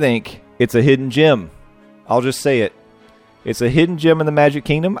I think it's a hidden gem. I'll just say it. It's a hidden gem in the Magic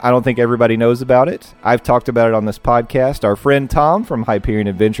Kingdom. I don't think everybody knows about it. I've talked about it on this podcast. Our friend Tom from Hyperion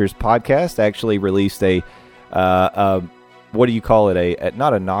Adventures podcast actually released a what do you call it?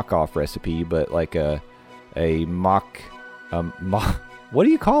 Not a knockoff recipe, but like a mock. What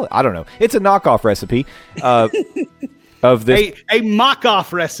do you call it? I don't know. It's a knockoff recipe of this a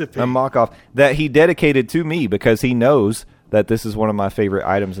mock-off recipe. A mock-off that he dedicated to me because he knows that this is one of my favorite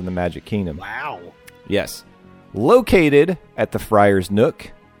items in the Magic Kingdom. Wow. Yes. Located at the Friar's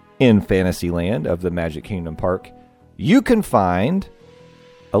Nook in Fantasyland of the Magic Kingdom Park, you can find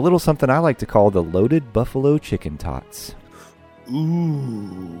a little something I like to call the Loaded Buffalo Chicken Tots.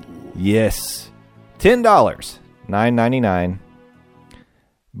 Ooh. Yes. $10, $9.99.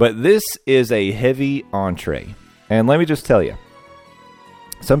 But this is a heavy entree. And let me just tell you,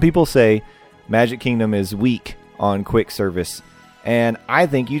 some people say Magic Kingdom is weak on quick service, and I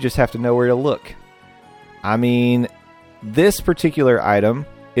think you just have to know where to look. I mean, this particular item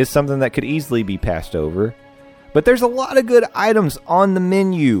is something that could easily be passed over. But there's a lot of good items on the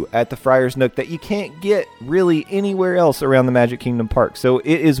menu at the Friar's Nook that you can't get really anywhere else around the Magic Kingdom Park. So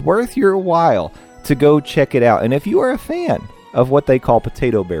it is worth your while to go check it out. And if you are a fan of what they call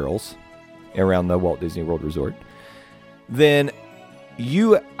potato barrels around the Walt Disney World Resort, then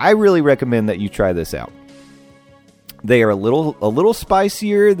I really recommend that you try this out. They are a little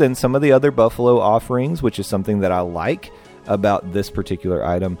spicier than some of the other buffalo offerings, which is something that I like about this particular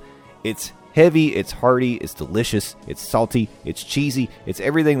item. It's heavy, it's hearty, it's delicious, it's salty, it's cheesy, it's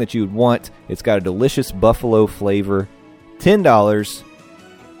everything that you would want. It's got a delicious buffalo flavor. $10.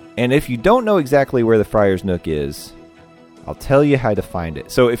 And if you don't know exactly where the Friar's Nook is, I'll tell you how to find it.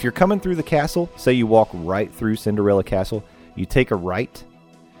 So if you're coming through the castle, say you walk right through Cinderella Castle, you take a right,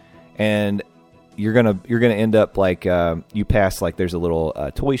 and you're gonna end up like you pass like there's a little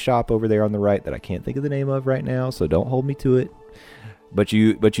toy shop over there on the right that I can't think of the name of right now, so don't hold me to it. But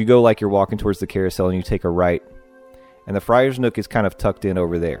you go like you're walking towards the carousel, and you take a right, and the Friar's Nook is kind of tucked in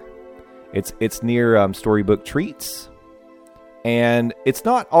over there. It's near Storybook Treats, and it's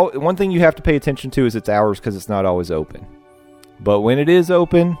not all. One thing you have to pay attention to is its hours, because it's not always open. But when it is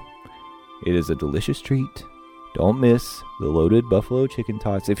open, it is a delicious treat. Don't miss the loaded buffalo chicken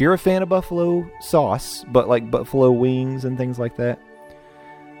tots. If you're a fan of buffalo sauce, but like buffalo wings and things like that,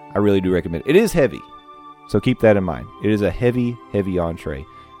 I really do recommend it. It is heavy, so keep that in mind. It is a heavy entree.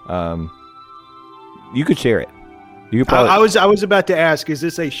 You could share it. You could probably, I was about to ask, is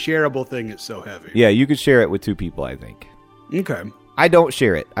this a shareable thing? It's so heavy. Yeah, you could share it with 2 people, I think. Okay. I don't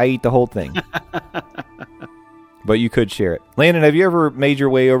share it. I eat the whole thing. But you could share it. Landon, have you ever made your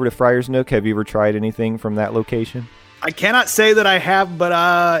way over to Friar's Nook? Have you ever tried anything from that location? I cannot say that I have,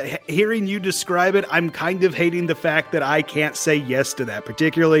 but hearing you describe it, I'm kind of hating the fact that I can't say yes to that,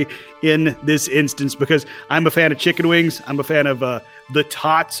 particularly in this instance, because I'm a fan of chicken wings. I'm a fan of the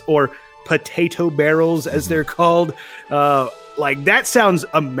tots, or potato barrels, as they're called. Like, that sounds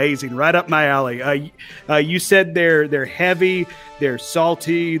amazing, right up my alley. You said they're heavy, they're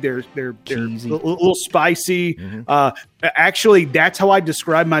salty, they're a little spicy. Mm-hmm. Actually, that's how I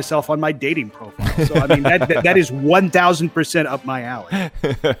describe myself on my dating profile. So I mean, that is 1,000% up my alley.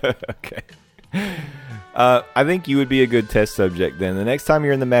 Okay. I think you would be a good test subject then. The next time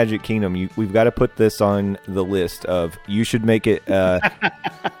you're in the Magic Kingdom, we've got to put this on the list of you should make it.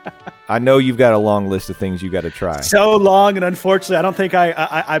 I know you've got a long list of things you got to try. So long, and unfortunately, I don't think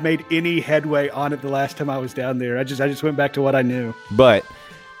I made any headway on it the last time I was down there. I just went back to what I knew. But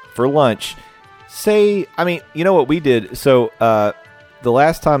for lunch, you know what we did? So the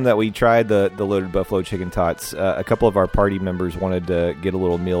last time that we tried the loaded buffalo chicken tots, a couple of our party members wanted to get a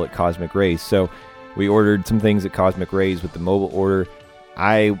little meal at Cosmic Rays. So we ordered some things at Cosmic Rays with the mobile order.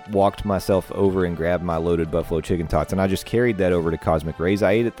 I walked myself over and grabbed my loaded buffalo chicken tots, and I just carried that over to Cosmic Rays.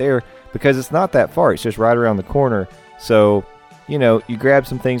 I ate it there because it's not that far. It's just right around the corner. So, you grab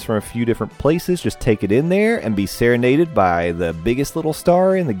some things from a few different places, just take it in there and be serenaded by the biggest little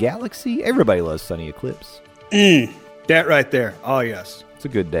star in the galaxy. Everybody loves Sunny Eclipse. That right there. Oh, yes. It's a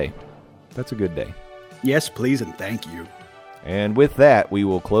good day. That's a good day. Yes, please, and thank you. And with that, we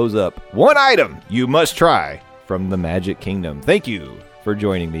will close up one item you must try from the Magic Kingdom. Thank you for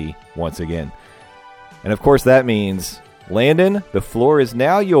joining me once again. And of course, that means, Landon, the floor is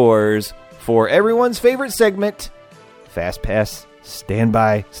now yours for everyone's favorite segment, Fast Pass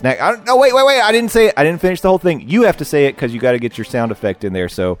Standby Snack. Wait. I didn't say it. I didn't finish the whole thing. You have to say it because you got to get your sound effect in there.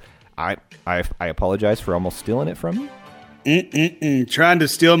 So I apologize for almost stealing it from you. Trying to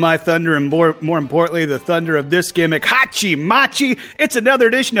steal my thunder, and more importantly, the thunder of this gimmick. Hachi Machi! It's another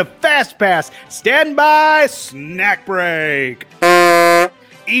edition of Fast Pass Standby Snack Break.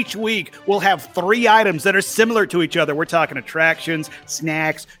 Each week, we'll have 3 items that are similar to each other. We're talking attractions,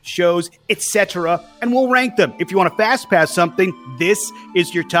 snacks, shows, etc., and we'll rank them. If you want to fast pass something, this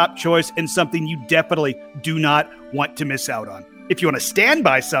is your top choice and something you definitely do not want to miss out on. If you want to stand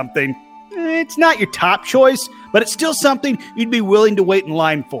by something, it's not your top choice, but it's still something you'd be willing to wait in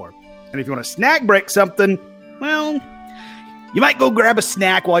line for. And if you want to snack break something, well, you might go grab a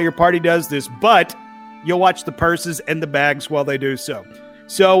snack while your party does this, but you'll watch the purses and the bags while they do so.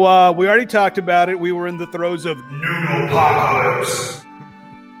 So we already talked about it. We were in the throes of Noodlepocalypse.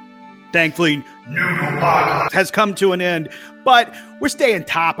 Thankfully, Noodlepocalypse has come to an end, but we're staying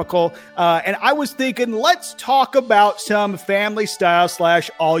topical. And I was thinking, let's talk about some family style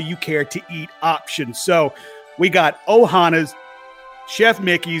 / all you care to eat options. So we got Ohana's, Chef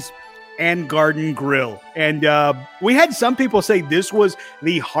Mickey's, and Garden Grill. And we had some people say this was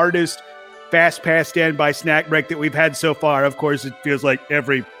the hardest Fast Pass Standby Snack Break that we've had so far. Of course, it feels like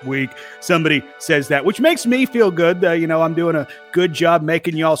every week somebody says that, which makes me feel good. I'm doing a good job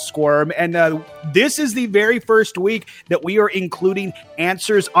making y'all squirm. And this is the very first week that we are including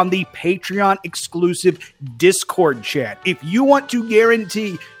answers on the Patreon exclusive Discord chat. If you want to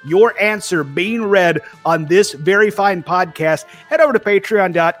guarantee your answer being read on this very fine podcast, head over to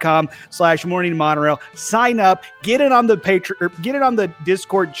patreon.com/morningmonorail, sign up, get it on the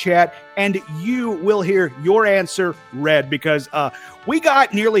Discord chat, and you will hear your answer read, because we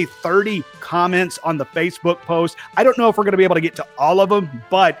got nearly 30 comments on the Facebook post. I don't know if we're going to be able to get to all of them,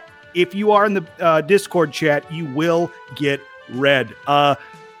 but if you are in the Discord chat, you will get read.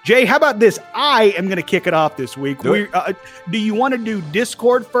 Jay, how about this? I am going to kick it off this week. Do you want to do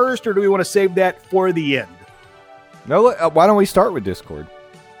Discord first, or do we want to save that for the end? No, why don't we start with Discord?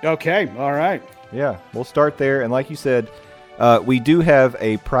 Okay, all right. Yeah, we'll start there. And like you said, we do have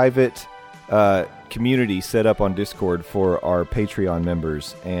a private community set up on Discord for our Patreon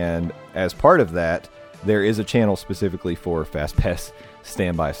members. And as part of that, there is a channel specifically for Fast Pass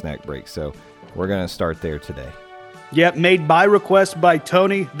Standby Snack Break. So we're going to start there today. Yep, made by request by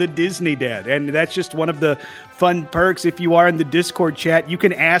Tony, the Disney Dad. And that's just one of the fun perks. If you are in the Discord chat, you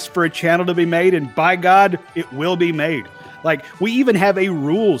can ask for a channel to be made, and by God, it will be made. Like, we even have a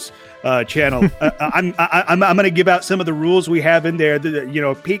rules channel. I'm going to give out some of the rules we have in there,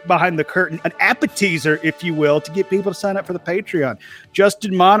 peek behind the curtain, an appetizer, if you will, to get people to sign up for the Patreon.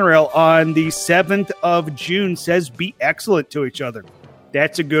 Justin Monorail on the 7th of June says, be excellent to each other.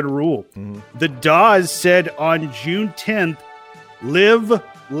 That's a good rule. Mm-hmm. The Dawes said on June 10th, live,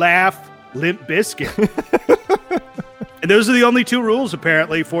 laugh, Limp Bizkit. And those are the only two rules,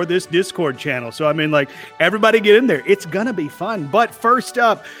 apparently, for this Discord channel. So, everybody get in there. It's going to be fun. But first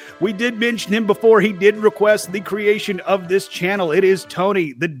up, we did mention him before. He did request the creation of this channel. It is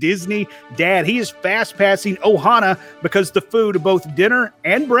Tony, the Disney Dad. He is fast passing Ohana because the food, both dinner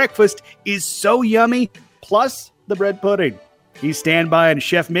and breakfast, is so yummy, plus the bread pudding. He's standby on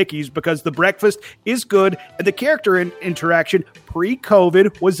Chef Mickey's because the breakfast is good and the character interaction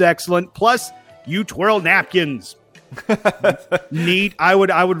pre-COVID was excellent. Plus, you twirl napkins. Neat. I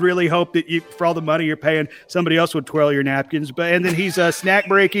would really hope that for all the money you're paying, somebody else would twirl your napkins. And then he's snack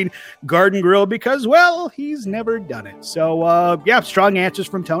breaking Garden Grill because, well, he's never done it. So, strong answers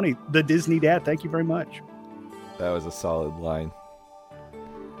from Tony, the Disney Dad. Thank you very much. That was a solid line.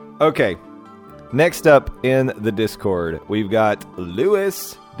 Okay. Next up in the Discord, we've got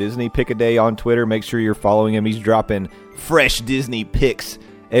Lewis, Disney Pick a Day on Twitter. Make sure you're following him. He's dropping fresh Disney picks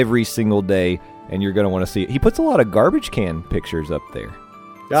every single day, and you're going to want to see it. He puts a lot of garbage can pictures up there.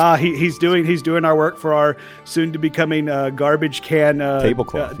 He's doing our work for our soon to becoming garbage can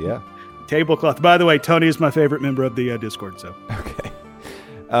tablecloth. Tablecloth. By the way, Tony is my favorite member of the Discord. So okay,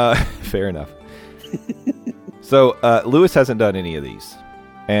 fair enough. So Lewis hasn't done any of these.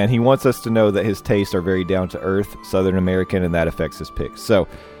 And he wants us to know that his tastes are very down-to-earth, Southern American, and that affects his picks. So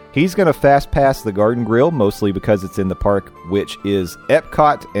he's going to fast pass the Garden Grill, mostly because it's in the park, which is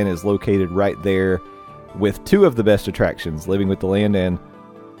Epcot, and is located right there with two of the best attractions, Living with the Land and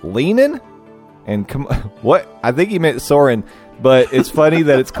Leanin'? And what? I think he meant Soarin', but it's funny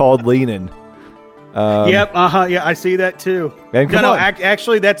that it's called Leanin'. Yeah, I see that too. And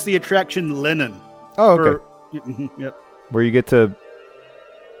actually, that's the attraction Linen. Oh, okay. Yep. Where you get to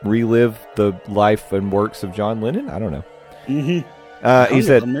relive the life and works of John Lennon? I don't know. Mm-hmm. He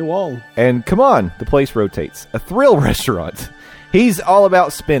said, and come on, the place rotates. A thrill restaurant. He's all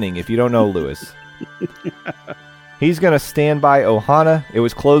about spinning, if you don't know Lewis. He's going to stand by Ohana. It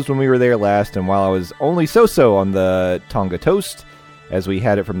was closed when we were there last, and while I was only so-so on the Tonga toast, as we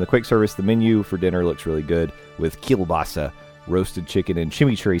had it from the quick service, the menu for dinner looks really good with kielbasa, roasted chicken and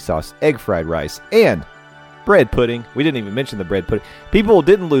chimichurri sauce, egg fried rice, and bread pudding. We didn't even mention the bread pudding. People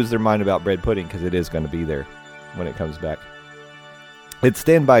didn't lose their mind about bread pudding because it is going to be there when it comes back. It's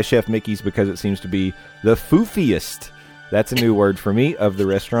stand by Chef Mickey's because it seems to be the foofiest. That's a new word for me of the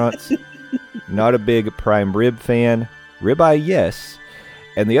restaurants. Not a big prime rib fan. Ribeye, yes.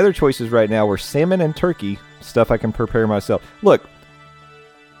 And the other choices right now were salmon and turkey, stuff I can prepare myself. Look,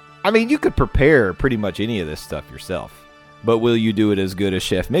 I mean, you could prepare pretty much any of this stuff yourself, but will you do it as good as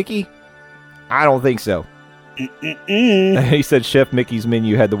Chef Mickey? I don't think so. He said Chef Mickey's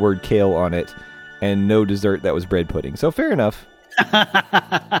menu had the word kale on it and no dessert that was bread pudding. So fair enough.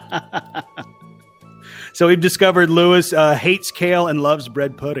 So we've discovered Lewis hates kale and loves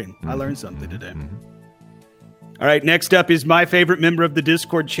bread pudding. I learned something today. All right, next up is my favorite member of the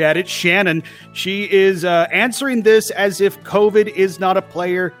Discord chat. It's Shannon. She is answering this as if COVID is not a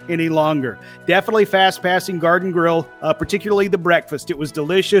player any longer. Definitely fast-passing Garden Grill, particularly the breakfast. It was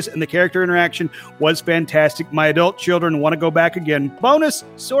delicious, and the character interaction was fantastic. My adult children want to go back again. Bonus,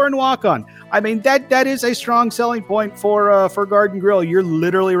 Soren Walk-On. I mean, that is a strong selling point for Garden Grill. You're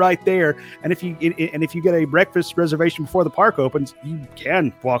literally right there, and if you get a breakfast reservation before the park opens, you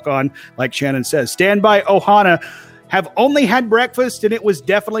can walk on, like Shannon says. Standby Ohana. Have only had breakfast, and it was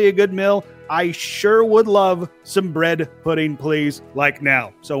definitely a good meal. I sure would love some bread pudding, please, like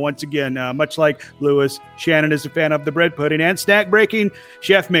now. So once again, much like Lewis, Shannon is a fan of the bread pudding and snack breaking.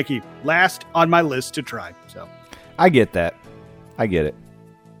 Chef Mickey, last on my list to try. So I get that. I get it.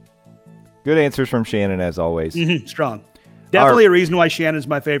 Good answers from Shannon, as always. Strong. Definitely a reason why Shannon's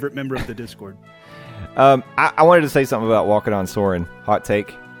my favorite member of the Discord. I wanted to say something about walking on Soren. Hot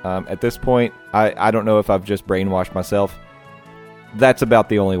take. At this point, I don't know if I've just brainwashed myself. That's about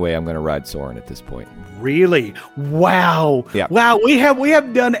the only way I'm going to ride Soren at this point. Really? Wow. Yeah. Wow. We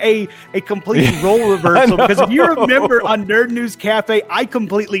have done a complete role reversal because if you remember on Nerd News Cafe, I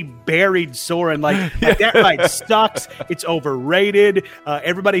completely buried Soren. Like that ride sucks. It's overrated.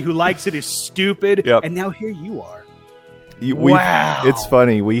 Everybody who likes it is stupid. Yep. And now here you are. Wow. It's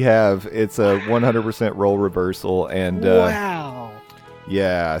funny. It's a 100% role reversal. And wow.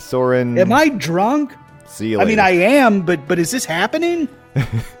 Yeah, Soren. Am I drunk? See you later. I mean, I am, but is this happening?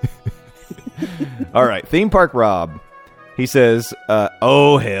 All right, Theme Park Rob. He says,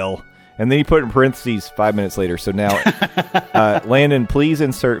 oh, hell. And then he put in parentheses 5 minutes later. So now, Landon, please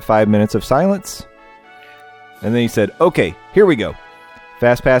insert 5 minutes of silence. And then he said, okay, here we go.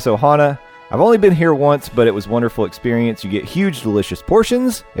 Fast Pass Ohana. I've only been here once, but it was a wonderful experience. You get huge, delicious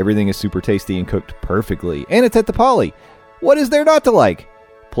portions. Everything is super tasty and cooked perfectly. And it's at the Poly. What is there not to like?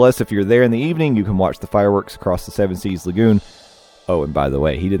 Plus, if you're there in the evening, you can watch the fireworks across the Seven Seas Lagoon. Oh, and by the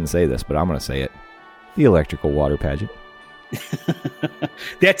way, he didn't say this, but I'm going to say it. The electrical water pageant.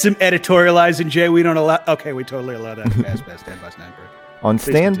 That's some editorializing, Jay. We don't allow... Okay, we totally allow that. Standby snack break. On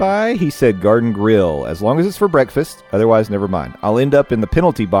standby, he said Garden Grill, as long as it's for breakfast. Otherwise, never mind. I'll end up in the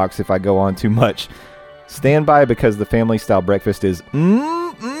penalty box if I go on too much. Standby because the family-style breakfast is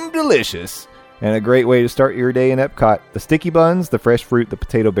delicious. And a great way to start your day in Epcot. The sticky buns, the fresh fruit, the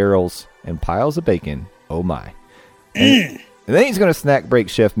potato barrels, and piles of bacon. Oh my. And then he's going to snack break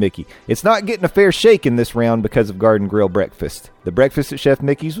Chef Mickey. It's not getting a fair shake in this round because of Garden Grill breakfast. The breakfast at Chef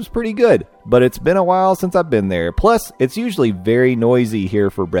Mickey's was pretty good, but it's been a while since I've been there. Plus, it's usually very noisy here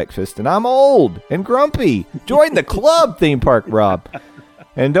for breakfast, and I'm old and grumpy. Join the club, Theme Park Rob.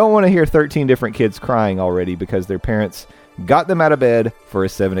 And don't want to hear 13 different kids crying already because their parents got them out of bed for a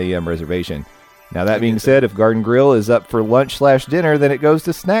 7 a.m. reservation. Now, that being said, if Garden Grill is up for lunch/dinner, then it goes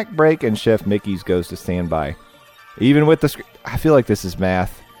to snack break and Chef Mickey's goes to standby. Even with the... I feel like this is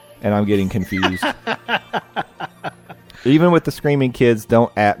math, and I'm getting confused. Even with the screaming kids,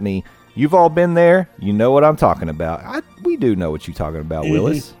 don't at me. You've all been there. You know what I'm talking about. We do know what you're talking about,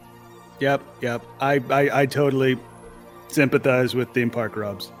 Willis. Yep. I totally sympathize with Theme Park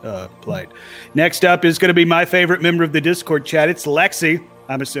Rob's plight. Next up is going to be my favorite member of the Discord chat. It's Lexi.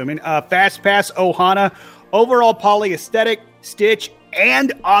 I'm assuming. Fast Pass Ohana, overall Poly aesthetic, Stitch,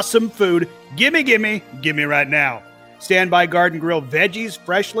 and awesome food. Gimme right now. Standby Garden Grill veggies,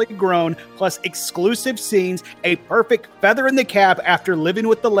 freshly grown, plus exclusive scenes, a perfect feather in the cap after living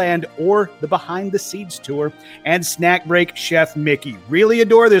with the land or the behind the scenes tour, and snack break Chef Mickey. Really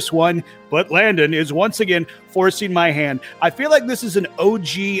adore this one, but Landon is once again forcing my hand. I feel like this is an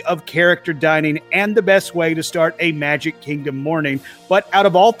OG of character dining and the best way to start a Magic Kingdom morning. But out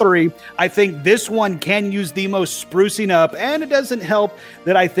of all three, I think this one can use the most sprucing up, and it doesn't help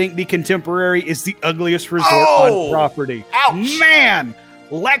that I think the Contemporary is the ugliest resort on property. Ouch. Man,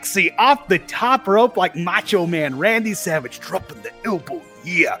 Lexi off the top rope like Macho Man Randy Savage dropping the elbow.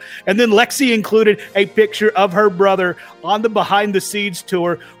 Yeah. And then Lexi included a picture of her brother on the behind the scenes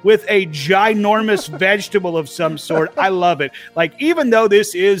tour with a ginormous vegetable of some sort. I love it. Like, even though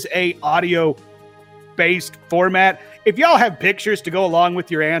this is a audio based format, if y'all have pictures to go along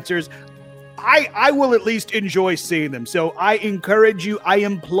with your answers, I will at least enjoy seeing them. So I encourage you, I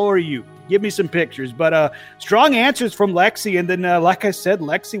implore you, give me some pictures. But strong answers from Lexi. And then, like I said,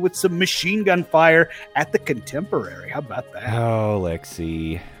 Lexi with some machine gun fire at the Contemporary. How about that? Oh,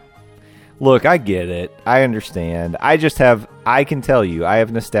 Lexi. Look, I get it. I understand. I can tell you, I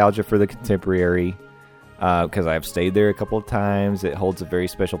have nostalgia for the Contemporary because I've stayed there a couple of times. It holds a very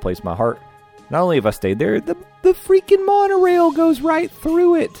special place in my heart. Not only have I stayed there, the freaking monorail goes right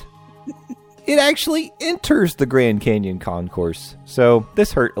through it. it actually enters the Grand Canyon Concourse. So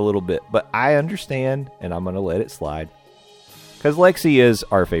this hurt a little bit, but I understand, and I'm going to let it slide. Because Lexi is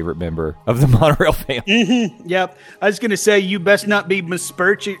our favorite member of the Monorail family. Mm-hmm. Yep. I was going to say, you best not be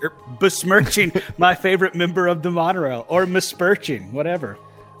besmirching my favorite member of the Monorail, or besmirching, whatever.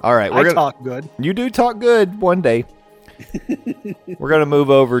 All right. Talk good. You do talk good one day. We're going to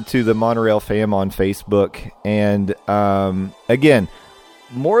move over to the Monorail fam on Facebook. And again,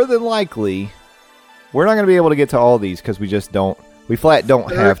 more than likely, we're not going to be able to get to all these because we just don't. We flat don't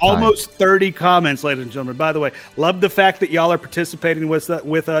have time. Almost 30 comments, ladies and gentlemen. By the way, love the fact that y'all are participating with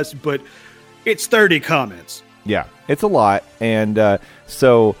us, but it's 30 comments. Yeah, it's a lot. And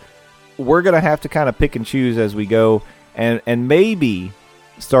so we're going to have to kind of pick and choose as we go. And maybe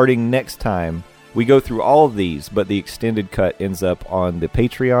starting next time, we go through all of these, but the extended cut ends up on the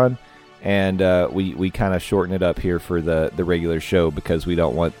Patreon. And we kind of shorten it up here for the regular show because we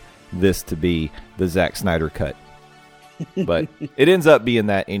don't want this to be the Zack Snyder cut. But it ends up being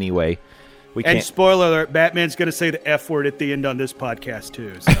that anyway. And spoiler alert, Batman's going to say the F word at the end on this podcast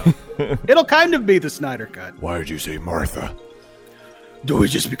too. So it'll kind of be the Snyder cut. Why did you say Martha? Do we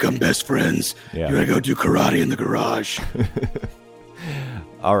just become best friends? Yeah. You're going to go do karate in the garage.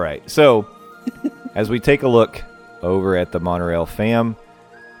 All right. So as we take a look over at the Monorail fam,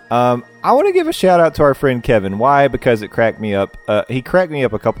 I want to give a shout out to our friend Kevin. Why? Because it cracked me up. He cracked me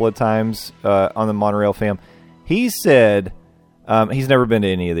up a couple of times on the Monorail fam. He said he's never been to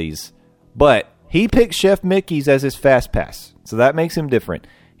any of these, but he picked Chef Mickey's as his fast pass, so that makes him different.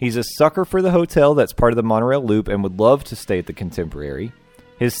 He's a sucker for the hotel that's part of the Monorail Loop and would love to stay at the Contemporary.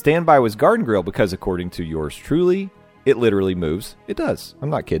 His standby was Garden Grill because, according to yours truly, it literally moves. It does. I'm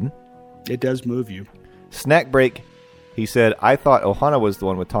not kidding. It does move you. Snack break. He said, I thought Ohana was the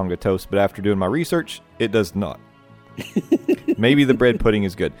one with Tonga toast, but after doing my research, it does not. Maybe the bread pudding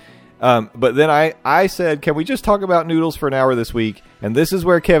is good. But then I said, can we just talk about noodles for an hour this week? And this is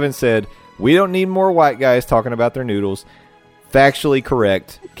where Kevin said, we don't need more white guys talking about their noodles. Factually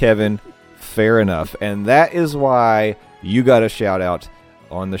correct, Kevin. Fair enough. And that is why you got a shout out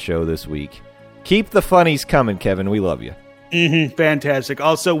on the show this week. Keep the funnies coming, Kevin. We love you. Mm-hmm, fantastic.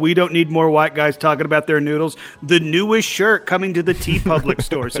 Also, we don't need more white guys talking about their noodles. The newest shirt coming to the TeePublic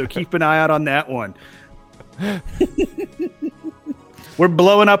store, so keep an eye out on that one. We're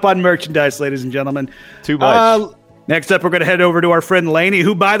blowing up on merchandise, ladies and gentlemen. Too much. Next up, we're going to head over to our friend Laney,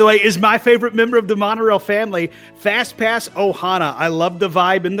 who, by the way, is my favorite member of the Monorail family. Fast Pass Ohana. I love the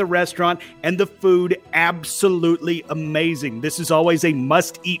vibe in the restaurant and the food. Absolutely amazing. This is always a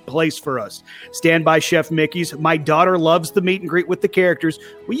must-eat place for us. Stand by Chef Mickey's. My daughter loves the meet and greet with the characters.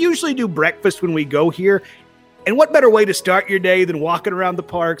 We usually do breakfast when we go here. And what better way to start your day than walking around the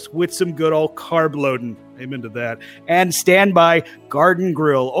parks with some good old carb loading? Amen to that. And stand by Garden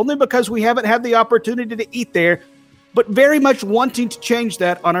Grill, only because we haven't had the opportunity to eat there, but very much wanting to change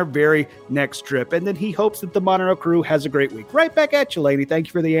that on our very next trip. And then he hopes that the Monorail crew has a great week. Right back at you, lady. Thank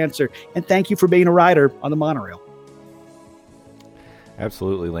you for the answer. And thank you for being a rider on the Monorail.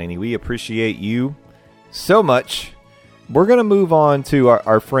 Absolutely, Laney. We appreciate you so much. We're going to move on to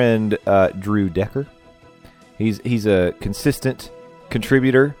our friend Drew Decker. He's a consistent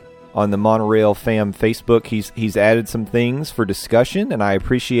contributor on the Monorail Fam Facebook. He's added some things for discussion, and I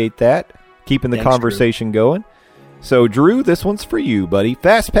appreciate that. Keeping the conversation going. So, Drew, this one's for you, buddy.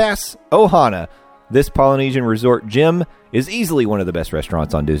 Fast Pass Ohana. This Polynesian resort gym is easily one of the best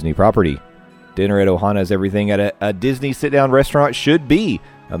restaurants on Disney property. Dinner at Ohana is everything at a Disney sit-down restaurant should be.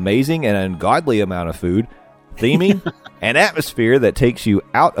 Amazing and ungodly amount of food, theming, and atmosphere that takes you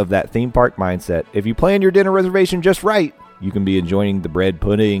out of that theme park mindset. If you plan your dinner reservation just right, you can be enjoying the bread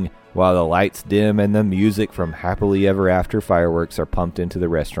pudding while the lights dim and the music from Happily Ever After fireworks are pumped into the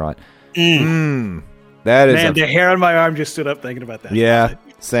restaurant. That is, man, the hair on my arm just stood up thinking about that. Yeah,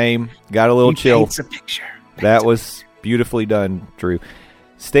 same. Got a little chill. Paints a picture. That was beautifully done, Drew.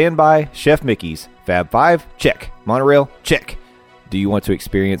 Stand by Chef Mickey's. Fab 5, check. Monorail, check. Do you want to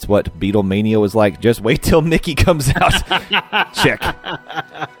experience what Beatlemania was like? Just wait till Mickey comes out. Check.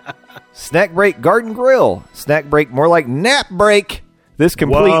 Snack break, Garden Grill. Snack break, more like nap break. This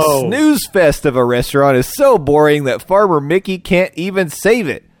complete snooze fest of a restaurant is so boring that Farmer Mickey can't even save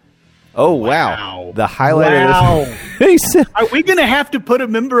it. Oh, wow. The highlight of this. He said, are we going to have to put a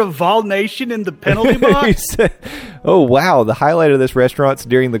member of Vol Nation in the penalty box? He said, oh, wow. The highlight of this restaurant's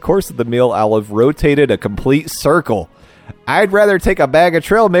during the course of the meal, I'll have rotated a complete circle. I'd rather take a bag of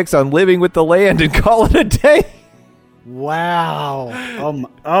trail mix on Living with the Land and call it a day. Wow.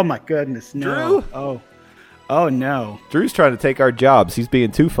 Oh my goodness. No. Drew? Oh, no. Drew's trying to take our jobs. He's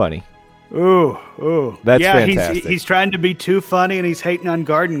being too funny. Ooh. That's yeah, fantastic. He's trying to be too funny, and he's hating on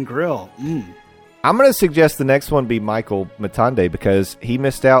Garden Grill. I'm going to suggest the next one be Michael Matande because he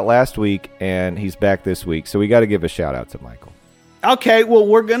missed out last week, and he's back this week. So we got to give a shout-out to Michael. Okay, well,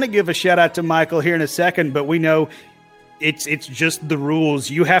 we're going to give a shout-out to Michael here in a second, but we know it's just the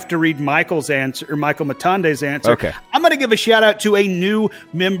rules. You have to read Michael's answer, or Michael Matande's answer. Okay. I'm going to give a shout-out to a new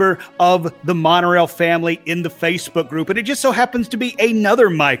member of the Monorail family in the Facebook group, and it just so happens to be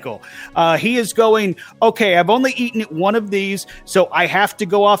another Michael. He is going, okay, I've only eaten one of these, so I have to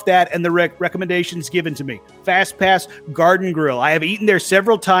go off that and the recommendations given to me. Fast Pass Garden Grill. I have eaten there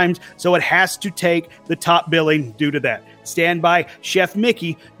several times, so it has to take the top billing due to that. Stand by Chef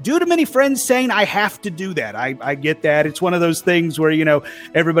Mickey. Due to many friends saying I have to do that. I get that. It's one of those things where,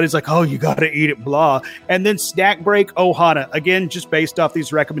 everybody's like, oh, you got to eat it, blah. And then Snack Break Ohana. Again, just based off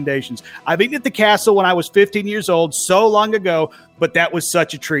these recommendations. I've eaten at the castle when I was 15 years old, so long ago, but that was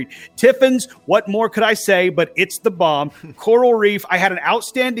such a treat. Tiffin's, what more could I say, but it's the bomb. Coral Reef, I had an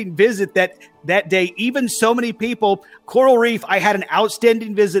outstanding visit that day. Even so many people, Coral Reef, I had an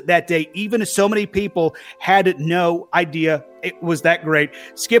outstanding visit that day. Even so many people had no idea it was that great.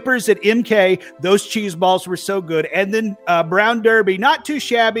 Skippers at MK, those cheese balls were so good. And then Brown Derby, not too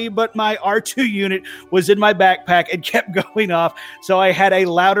shabby, but my R2 unit was in my backpack and kept going off. So I had a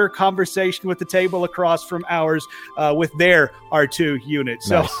louder conversation with the table across from ours with their R2 unit.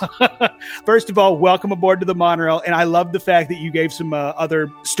 So nice. First of all, welcome aboard to the Monorail. And I love the fact that you gave some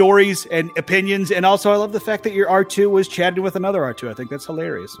other stories and opinions. And also I love the fact that your R2 was chatting with another R2. I think that's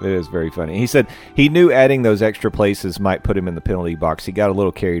hilarious. It is very funny. He said he knew adding those extra places might put him in the penalty box. He got a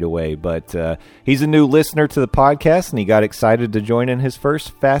little carried away, but he's a new listener to the podcast, and he got excited to join in his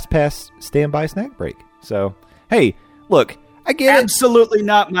first Fast Pass Standby Snack Break. So, hey, look, I get it. Absolutely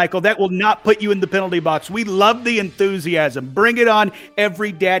not, Michael. That will not put you in the penalty box. We love the enthusiasm. Bring it on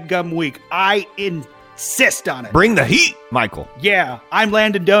every dadgum week. I insist on it. Bring the heat, Michael. Yeah, I'm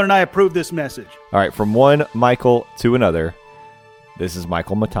Landon Doan, and I approve this message. All right, from one Michael to another, this is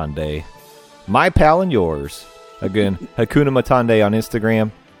Michael Matande, my pal and yours. Again, Hakuna Matande on Instagram.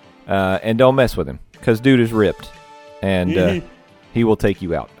 And don't mess with him, because dude is ripped. And he will take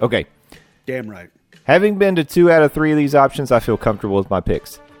you out. Okay. Damn right. Having been to 2 out of 3 of these options, I feel comfortable with my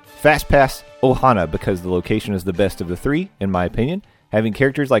picks. Fast Pass Ohana, because the location is the best of the 3, in my opinion. Having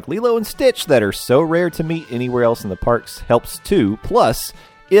characters like Lilo and Stitch that are so rare to meet anywhere else in the parks helps too. Plus,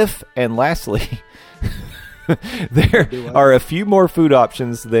 if, and lastly... there are a few more food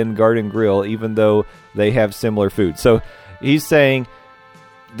options than Garden Grill, even though they have similar food. So he's saying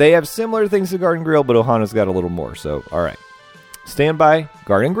they have similar things to Garden Grill, but Ohana's got a little more. So, all right. Stand by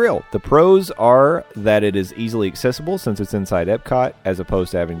Garden Grill. The pros are that it is easily accessible since it's inside Epcot, as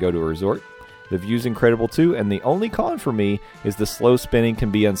opposed to having to go to a resort. The view's incredible too, and the only con for me is the slow spinning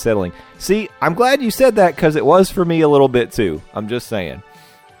can be unsettling. See, I'm glad you said that because it was for me a little bit too. I'm just saying.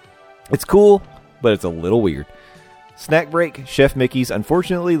 It's cool, but it's a little weird. Snack Break, Chef Mickey's.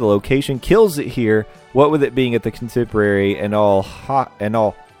 Unfortunately, the location kills it here. What with it being at the Contemporary and all,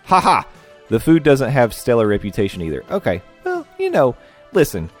 haha. The food doesn't have stellar reputation either. Okay, well,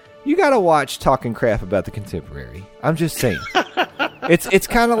 listen, you gotta watch Talking Crap about the Contemporary. I'm just saying. it's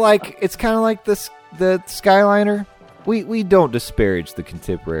kind of like the Skyliner. We don't disparage the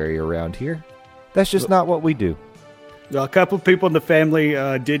Contemporary around here. That's just not what we do. A couple of people in the family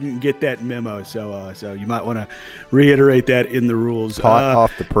didn't get that memo, so you might want to reiterate that in the rules. Hot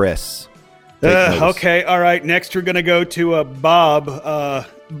off the press. Okay, all right. Next, we're going to go to Bob,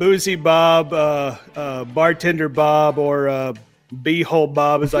 Boozy Bob, Bartender Bob, or Beehole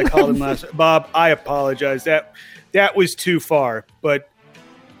Bob, as I called him last. Bob, I apologize. That was too far, but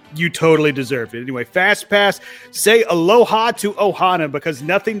you totally deserved it. Anyway, Fast Pass, say aloha to Ohana because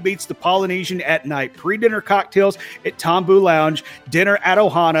nothing beats the Polynesian at night. Pre-dinner cocktails at Tambu Lounge, dinner at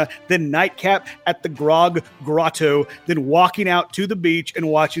Ohana, then nightcap at the Grog Grotto, then walking out to the beach and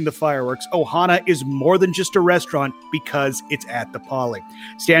watching the fireworks. Ohana is more than just a restaurant because it's at the Poly.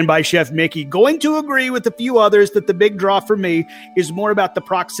 Stand by Chef Mickey. Going to agree with a few others that the big draw for me is more about the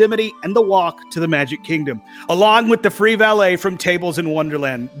proximity and the walk to the Magic Kingdom, along with the free valet from Tables in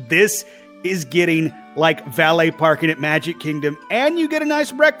Wonderland. This is getting like valet parking at Magic Kingdom, and you get a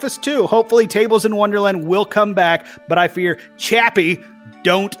nice breakfast too. Hopefully Tables in Wonderland will come back, but I fear Chappie,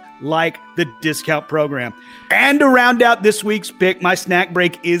 don't like the discount program. And to round out this week's pick, my snack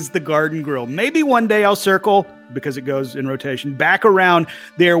break is the Garden Grill. Maybe one day I'll circle, because it goes in rotation, back around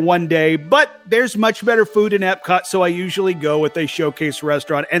there one day, but there's much better food in Epcot, so I usually go with a showcase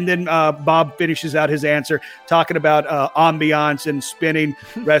restaurant. And then Bob finishes out his answer talking about ambiance and spinning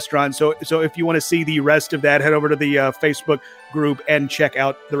restaurants. So if you want to see the rest of that, head over to the Facebook group and check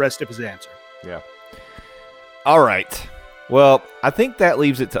out the rest of his answer. Yeah. All right. Well, I think that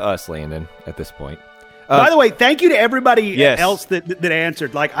leaves it to us, Landon, at this point. By the way, thank you to everybody Yes. else that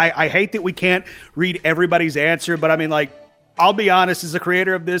answered. Like, I hate that we can't read everybody's answer, but I mean, like, I'll be honest, as the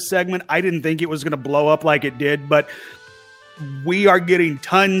creator of this segment, I didn't think it was going to blow up like it did, but we are getting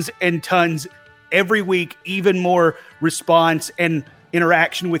tons and tons every week, even more response and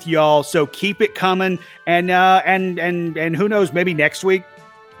interaction with y'all. So keep it coming, and who knows, maybe next week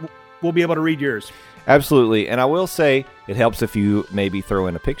we'll be able to read yours. Absolutely. And I will say it helps if you maybe throw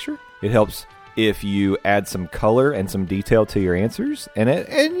in a picture. It helps if you add some color and some detail to your answers. And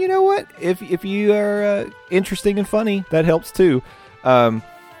you know what? If you are interesting and funny, that helps too. And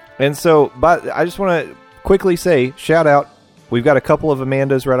so, but I just want to quickly say, shout out. We've got a couple of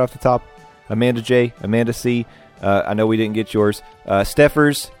Amandas right off the top. Amanda J, Amanda C. I know we didn't get yours.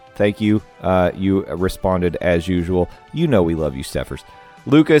 Steffers, thank you. You responded as usual. You know we love you, Steffers.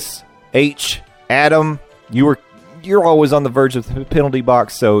 Lucas H, Adam, you're always on the verge of the penalty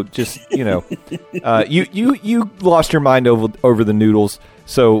box, so just, you know, you lost your mind over the noodles,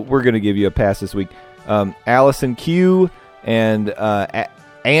 so we're going to give you a pass this week. Allison Q and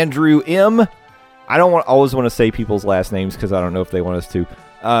Andrew M. I don't always want to say people's last names because I don't know if they want us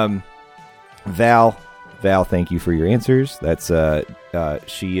to. Val, thank you for your answers. That's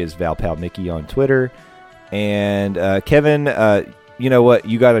she is Val Pal Mickey on Twitter. And Kevin, you know what?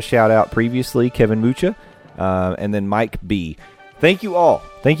 You got a shout out previously, Kevin Mucha. And then Mike B. Thank you all.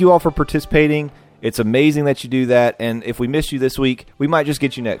 Thank you all for participating. It's amazing that you do that. And if we miss you this week, we might just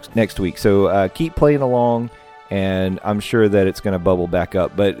get you next week. So keep playing along, and I'm sure that it's going to bubble back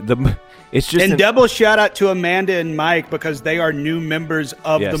up. But it's just double shout out to Amanda and Mike, because they are new members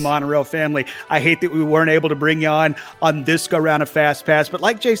of the Monorail family. I hate that we weren't able to bring you on this go round of Fast Pass. But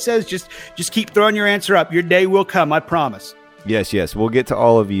like Jay says, just keep throwing your answer up. Your day will come, I promise. Yes. We'll get to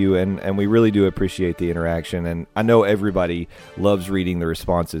all of you, and we really do appreciate the interaction. And I know everybody loves reading the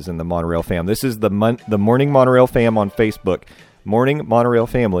responses in the Monorail fam. This is the Morning Monorail fam on Facebook. Morning Monorail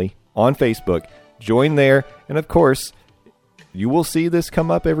family on Facebook. Join there. And, of course, you will see this come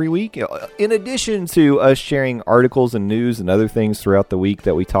up every week. In addition to us sharing articles and news and other things throughout the week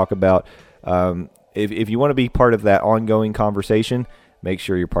that we talk about, if you want to be part of that ongoing conversation, make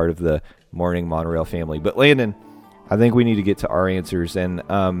sure you're part of the Morning Monorail family. But, Landon, I think we need to get to our answers, and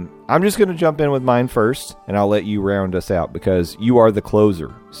I'm just going to jump in with mine first, and I'll let you round us out because you are the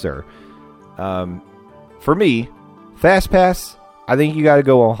closer, sir. For me, Fast Pass, I think you got to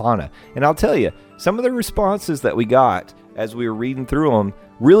go Ohana. And I'll tell you, some of the responses that we got as we were reading through them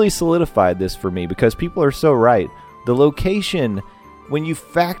really solidified this for me, because people are so right. The location, when you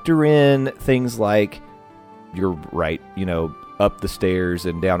factor in things like, you're right, you know, up the stairs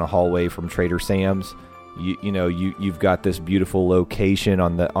and down a hallway from Trader Sam's, you've got this beautiful location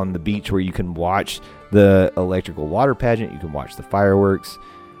on the beach where you can watch the electrical water pageant, you can watch the fireworks,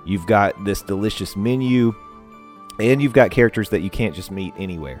 you've got this delicious menu, and you've got characters that you can't just meet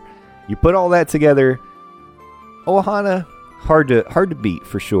anywhere. You put all that together, Ohana, hard to beat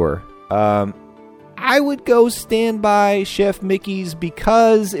for sure. I would go stand by Chef Mickey's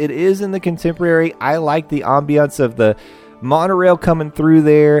because it is in the contemporary. I like the ambiance of the monorail coming through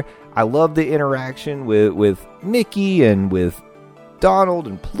there. I love the interaction with Mickey and with Donald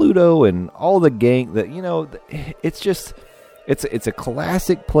and Pluto and all the gang. That, you know, it's just it's a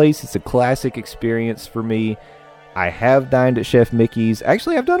classic place. It's a classic experience for me. I have dined at Chef Mickey's.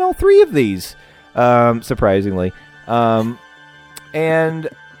 Actually, I've done all three of these, surprisingly. And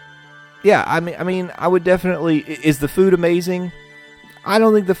yeah, I mean, I would definitely. Is the food amazing? I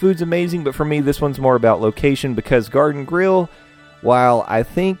don't think the food's amazing, but for me, this one's more about location, because Garden Grill, while I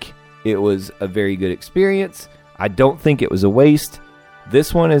think it was a very good experience, I don't think it was a waste.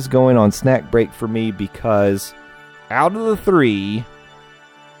 This one is going on snack break for me because out of the three,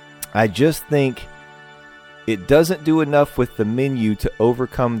 I just think it doesn't do enough with the menu to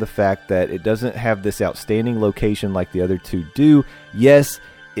overcome the fact that it doesn't have this outstanding location like the other two do. Yes,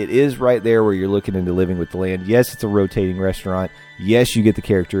 it is right there where you're looking into Living with the Land. Yes, it's a rotating restaurant. Yes, you get the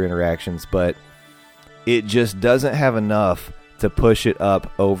character interactions, but it just doesn't have enough to push it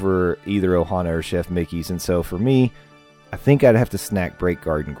up over either Ohana or Chef Mickey's. And so for me, I think I'd have to snack break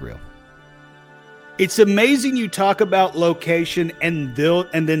Garden Grill. It's amazing you talk about location and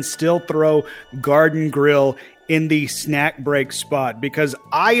then still throw Garden Grill in the snack break spot, because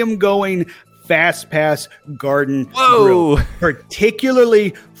I am going Fast Pass Garden Grill,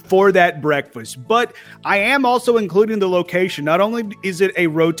 particularly for that breakfast. But I am also including the location. Not only is it a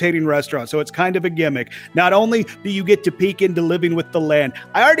rotating restaurant, so it's kind of a gimmick. Not only do you get to peek into living with the land,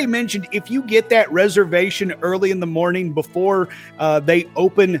 I already mentioned if you get that reservation early in the morning before they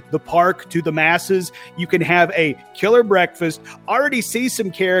open the park to the masses, you can have a killer breakfast, already see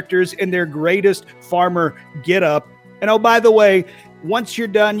some characters in their greatest farmer getup. And oh, by the way, once you're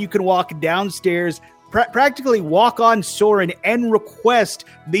done, you can walk downstairs, practically walk on Soarin' and request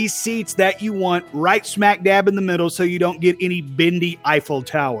these seats that you want right smack dab in the middle so you don't get any bendy Eiffel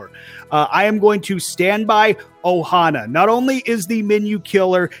Tower. I am going to stand by Ohana. Not only is the menu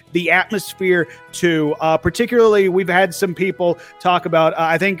killer, the atmosphere too. Particularly, we've had some people talk about.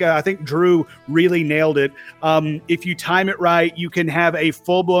 I think Drew really nailed it. If you time it right, you can have a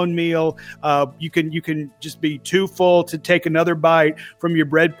full blown meal. You can just be too full to take another bite from your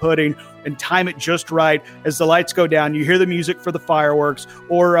bread pudding, and time it just right as the lights go down. You hear the music for the fireworks,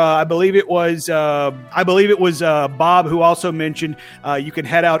 or I believe it was Bob who also mentioned you can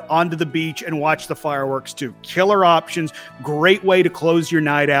head out onto the beach and watch the fireworks too. Killer options, great way to close your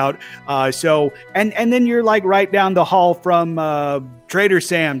night out. And then you're like right down the hall from Trader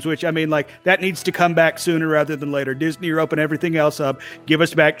Sam's, which I mean, like that needs to come back sooner rather than later. Disney, you're open everything else up. Give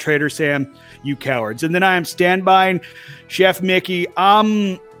us back Trader Sam, you cowards. And then I am standby Chef Mickey.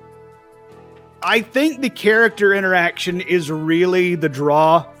 I think the character interaction is really the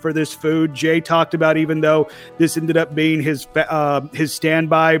draw for this food. Jay talked about, even though this ended up being his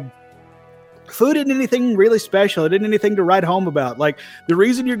standby, food isn't anything really special. It isn't anything to write home about. Like, the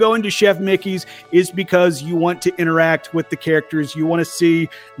reason you're going to Chef Mickey's is because you want to interact with the characters. You want to see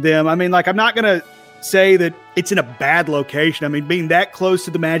them. I mean, like, I'm not going to say that it's in a bad location. I mean, being that close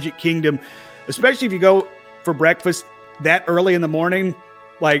to the Magic Kingdom, especially if you go for breakfast that early in the morning,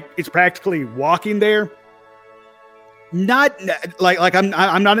 like, it's practically walking there. Not like I'm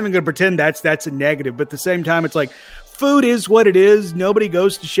not even going to pretend that's a negative, but at the same time, it's like, food is what it is. Nobody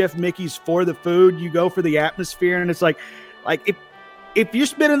goes to Chef Mickey's for the food. You go for the atmosphere, and it's like if you're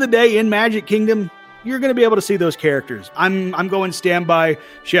spending the day in Magic Kingdom, you're going to be able to see those characters. I'm going standby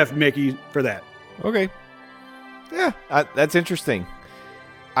Chef Mickey for that. Okay, yeah, that's interesting.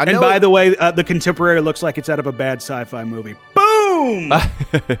 And by the way, the Contemporary looks like it's out of a bad sci-fi movie. Boom!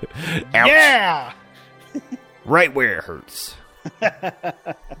 Yeah! Right where it hurts.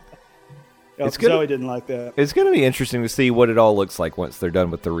 Zoe didn't like that. It's going to be interesting to see what it all looks like once they're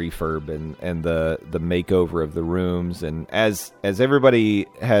done with the refurb and the makeover of the rooms. And as everybody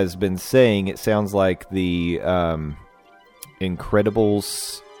has been saying, it sounds like the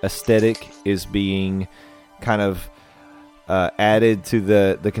Incredibles aesthetic is being kind of added to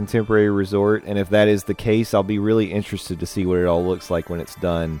the Contemporary Resort. And if that is the case, I'll be really interested to see what it all looks like when it's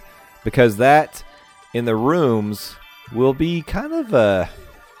done. Because that, in the rooms, will be kind of a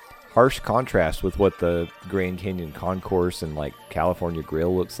harsh contrast with what the Grand Canyon Concourse and like California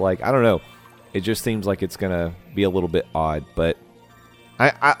Grill looks like. I don't know. It just seems like it's going to be a little bit odd, but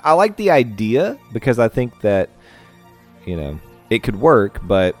I like the idea because I think that, you know, it could work,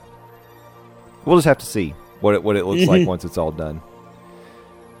 but we'll just have to see what it looks like once it's all done.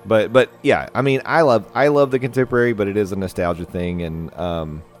 But yeah, I mean, I love the Contemporary, but it is a nostalgia thing, and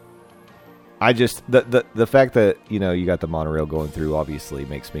I just the fact that, you know, you got the monorail going through obviously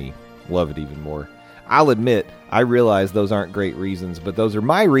makes me love it even more. I'll admit, I realize those aren't great reasons, but those are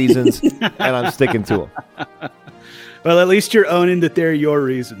my reasons, and I'm sticking to them. Well, at least you're owning that they're your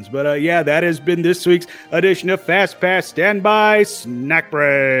reasons. But yeah, that has been this week's edition of Fast Pass Standby Snack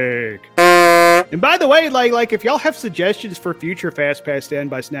Break. And by the way, like if y'all have suggestions for future Fast Pass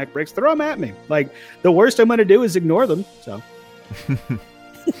Standby Snack Breaks, throw them at me. Like, the worst I'm going to do is ignore them. So.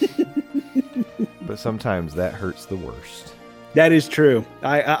 But sometimes that hurts the worst. That is true.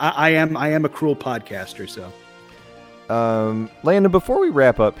 I am a cruel podcaster. So, Landon, before we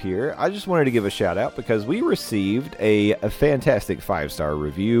wrap up here, I just wanted to give a shout out because we received a fantastic 5-star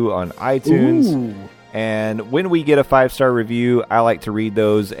review on iTunes. Ooh. And when we get a 5-star review, I like to read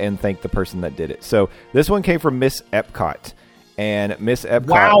those and thank the person that did it. So this one came from Miss Epcot, and Miss Epcot.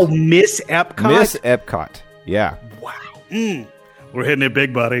 Wow, Miss Epcot. Miss Epcot. Yeah. Wow. We're hitting it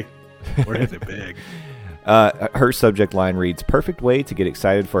big, buddy. We're hitting it big. Her subject line reads, "Perfect way to get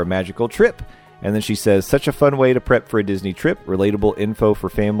excited for a magical trip." And then she says, "Such a fun way to prep for a Disney trip. Relatable info for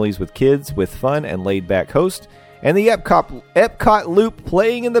families with kids, with fun and laid-back host. And the Epcot loop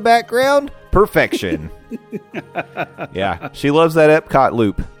playing in the background. Perfection." Yeah, she loves that Epcot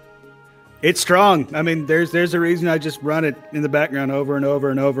loop. It's strong. I mean, there's a reason I just run it in the background over and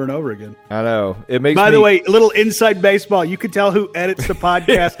over and over and over again. I know. It makes By the way, a little inside baseball. You can tell who edits the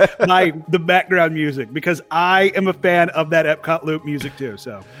podcast by the background music, because I am a fan of that Epcot Loop music too.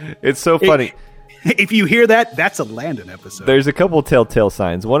 So it's so funny. If you hear that, that's a Landon episode. There's a couple telltale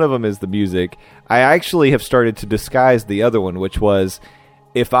signs. One of them is the music. I actually have started to disguise the other one, which was,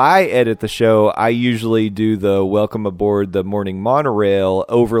 if I edit the show, I usually do the welcome aboard the morning monorail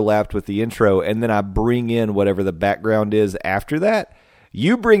overlapped with the intro, and then I bring in whatever the background is after that.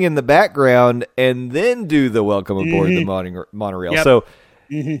 You bring in the background and then do the welcome aboard the monorail. Yep. So,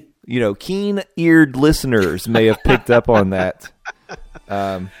 keen-eared listeners may have picked up on that.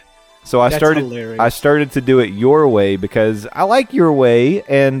 So I started to do it your way because I like your way,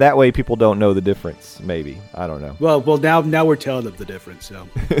 and that way people don't know the difference. Maybe, I don't know. Well, now we're telling them the difference. So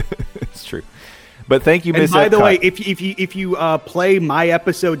it's true. But thank you, Miss. And by the way, if you play my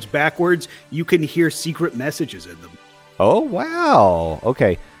episodes backwards, you can hear secret messages in them. Oh wow!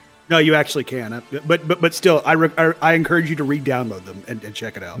 Okay. No, you actually can. But still, I encourage you to re-download them and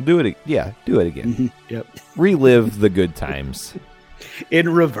check it out. Do it. Yeah, do it again. Mm-hmm. Yep. Relive the good times. In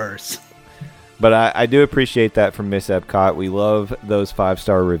reverse. But I do appreciate that from Miss Epcot. We love those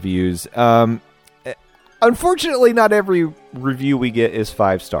 5-star reviews. Unfortunately, not every review we get is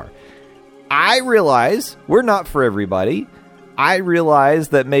 5-star. I realize we're not for everybody. I realize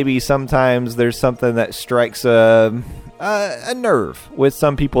that maybe sometimes there's something that strikes a nerve with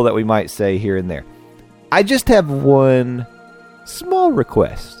some people that we might say here and there. I just have one small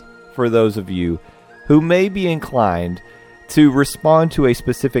request for those of you who may be inclined to respond to a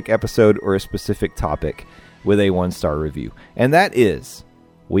specific episode or a specific topic with a 1-star review. And that is,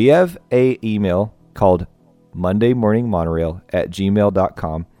 we have a email called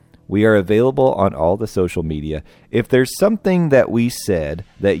mondaymorningmonorail@gmail.com. We are available on all the social media. If there's something that we said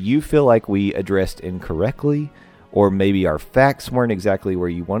that you feel like we addressed incorrectly, or maybe our facts weren't exactly where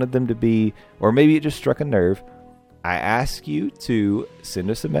you wanted them to be, or maybe it just struck a nerve, I ask you to send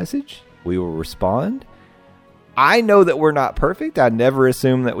us a message. We will respond. I know that we're not perfect. I never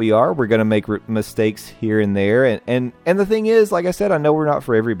assume that we are. We're going to make mistakes here and there. And the thing is, like I said, I know we're not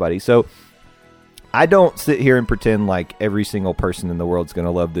for everybody. So I don't sit here and pretend like every single person in the world is going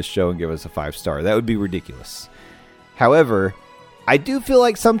to love this show and give us a 5-star. That would be ridiculous. However, I do feel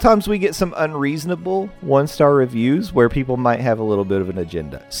like sometimes we get some unreasonable 1-star reviews where people might have a little bit of an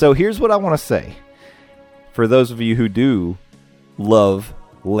agenda. So here's what I want to say. For those of you who do love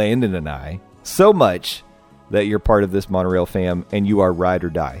Landon and I so much that you're part of this Monorail fam and you are ride or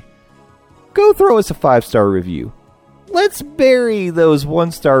die, go throw us a 5-star review. Let's bury those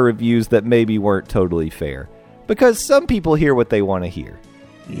 1-star reviews that maybe weren't totally fair, because some people hear what they want to hear.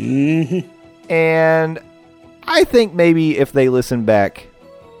 Mm-hmm. And I think maybe if they listen back,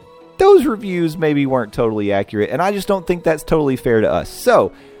 those reviews maybe weren't totally accurate, and I just don't think that's totally fair to us.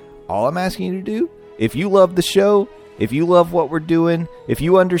 So all I'm asking you to do, if you love the show, if you love what we're doing, if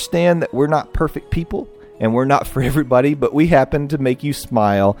you understand that we're not perfect people, and we're not for everybody, but we happen to make you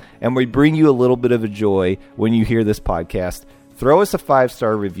smile, and we bring you a little bit of a joy when you hear this podcast, throw us a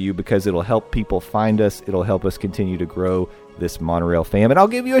 5-star review, because it'll help people find us. It'll help us continue to grow this Monorail fam. And I'll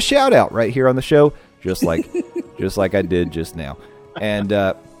give you a shout out right here on the show, just like I did just now.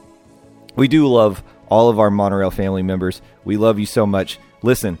 And we do love all of our Monorail family members. We love you so much.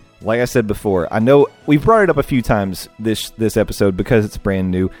 Listen, like I said before, I know we've brought it up a few times this episode because it's brand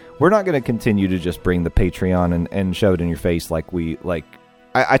new. We're not going to continue to just bring the Patreon and shove it in your face like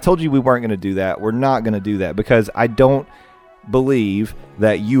I told you we weren't going to do that. We're not going to do that because I don't believe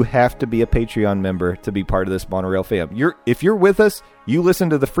that you have to be a Patreon member to be part of this Monorail fam. If you're with us, you listen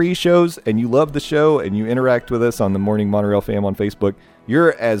to the free shows and you love the show and you interact with us on the Morning Monorail fam on Facebook,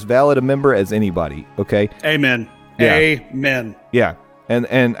 you're as valid a member as anybody, okay? Amen. Yeah. Amen. Yeah. And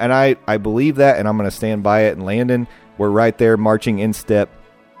I believe that, and I'm going to stand by it. And Landon, we're right there marching in step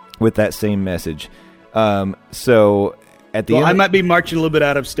with that same message. So at the end, I might be marching a little bit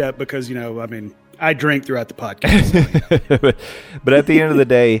out of step because, I drink throughout the podcast. but at the end of the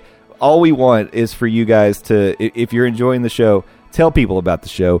day, all we want is for you guys to, if you're enjoying the show, tell people about the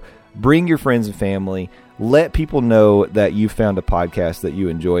show. Bring your friends and family. Let people know that you found a podcast that you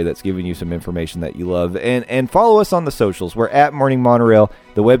enjoy that's giving you some information that you love. And follow us on the socials. We're at Morning Monorail.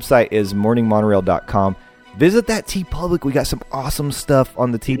 The website is morningmonorail.com. Visit that TeePublic. We got some awesome stuff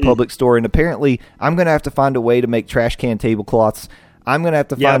on the TeePublic store. And apparently, I'm going to have to find a way to make trash can tablecloths. I'm going to have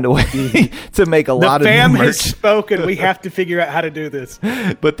to find a way to make a lot of merch. The fam has merch. spoken. We have to figure out how to do this.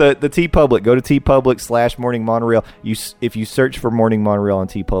 But the TeePublic, go to TeePublic/Morning Monorail. If you search for Morning Monorail on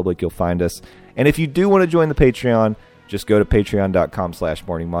TeePublic, you'll find us. And if you do want to join the Patreon, just go to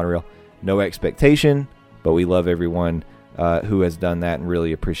patreon.com/Morning Monorail. no expectation, but we love everyone who has done that and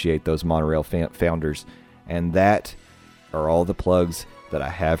really appreciate those monorail founders. And that are all the plugs that I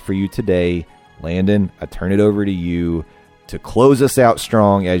have for you today. Landon, I turn it over to you to close us out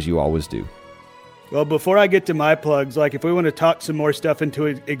strong as you always do. Well, before I get to my plugs, like if we want to talk some more stuff into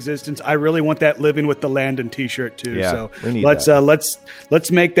existence, I really want that Living with the Landon t-shirt too. Yeah, so we need let's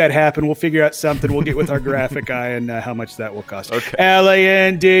make that happen. We'll figure out something. We'll get with our graphic guy and how much that will cost. Okay.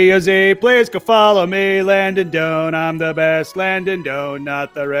 LANDOZ, please go follow me, Landon Doan. I'm the best, Landon Doan,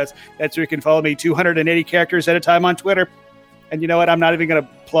 not the rest. That's where you can follow me 280 characters at a time on Twitter. And you know what? I'm not even going to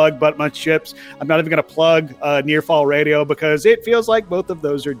plug Butt Munch Chips. I'm not even going to plug Near Fall Radio because it feels like both of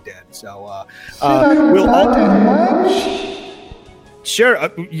those are dead. So we'll all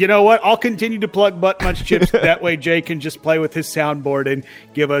Sure. You know what? I'll continue to plug Butt Munch Chips. That way Jay can just play with his soundboard and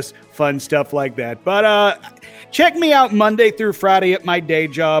give us fun stuff like that. But check me out Monday through Friday at my day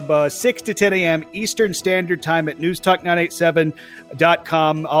job, 6 to 10 a.m. Eastern Standard Time at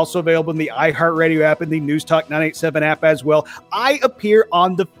newstalk987.com. Also available in the iHeartRadio app and the News Talk 987 app as well. I appear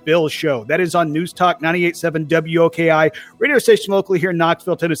on The Phil Show. That is on News Talk 987 WOKI, radio station locally here in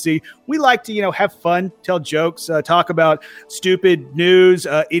Knoxville, Tennessee. We like to, have fun, tell jokes, talk about stupid news,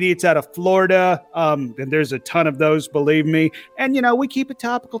 idiots out of Florida. And there's a ton of those, believe me. And, we keep it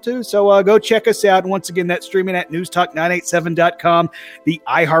topical too. So go check us out. And once again, that's streaming at newstalk987.com, the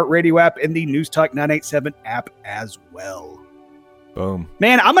iHeartRadio app, and the News Talk 987 app as well. Boom.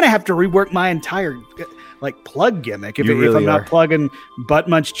 Man, I'm going to have to rework my entire plug gimmick if I'm not plugging Butt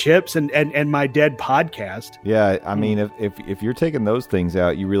Munch Chips and my dead podcast. Yeah, I mean, if you're taking those things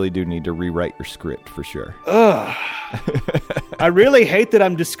out, you really do need to rewrite your script for sure. Ugh. I really hate that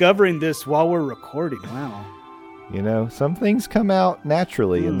I'm discovering this while we're recording. Wow. Some things come out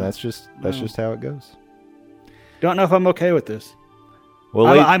naturally, and that's just how it goes. Don't know if I'm okay with this. Well,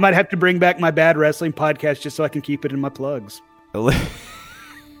 I might have to bring back my bad wrestling podcast just so I can keep it in my plugs.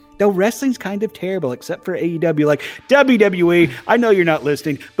 Though wrestling's kind of terrible, except for AEW. Like WWE, I know you're not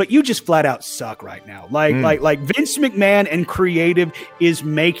listening, but you just flat out suck right now. Like Vince McMahon and creative is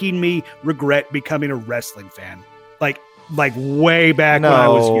making me regret becoming a wrestling fan. Like way back when I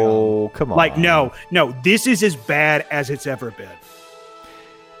was young. No, come on. No, this is as bad as it's ever been.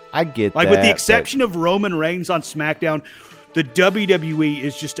 I get that. Like with the exception of Roman Reigns on SmackDown, the WWE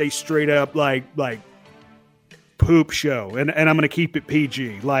is just a straight up like poop show, and I'm going to keep it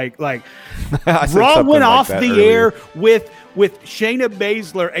PG. Like Raw went off the air with Shayna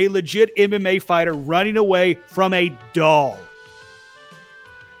Baszler, a legit MMA fighter, running away from a doll.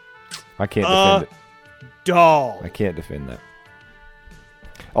 I can't defend it. Doll. I can't defend that.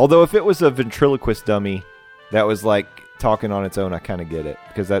 Although if it was a ventriloquist dummy that was like talking on its own, I kind of get it,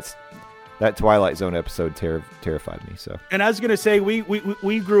 because that Twilight Zone episode terrified me. So, and I was gonna say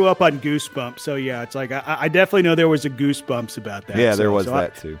we grew up on Goosebumps, so yeah, it's like I definitely know there was a Goosebumps about that. Yeah, there was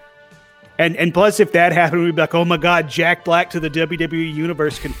that too. And plus, if that happened, we'd be like, oh my God, Jack Black to the WWE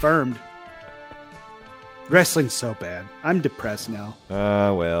universe confirmed. Wrestling's so bad. I'm depressed now.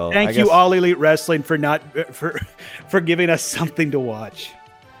 Well. Thank you, All Elite Wrestling, for giving us something to watch.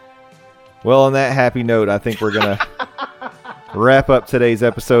 Well, on that happy note, I think we're gonna wrap up today's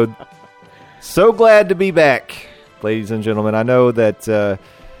episode. So glad to be back, ladies and gentlemen. I know that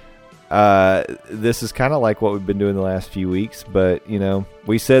this is kind of like what we've been doing the last few weeks, but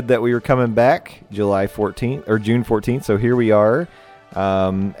we said that we were coming back July 14th or June 14th, so here we are.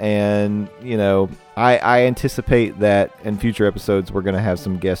 And I anticipate that in future episodes we're going to have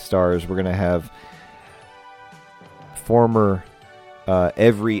some guest stars. We're going to have former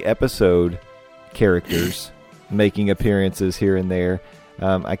every episode characters making appearances here and there.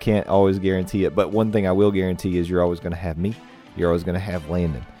 I can't always guarantee it, but one thing I will guarantee is you're always going to have me. You're always going to have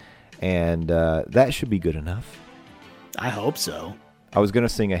Landon, and that should be good enough. I hope so. I was going to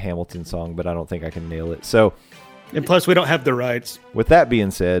sing a Hamilton song, but I don't think I can nail it. So. And plus, we don't have the rights. With that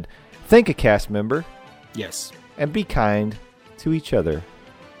being said, thank a cast member. Yes. And be kind to each other.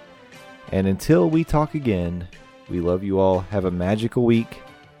 And until we talk again, we love you all. Have a magical week.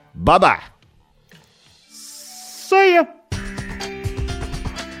 Bye-bye. See ya.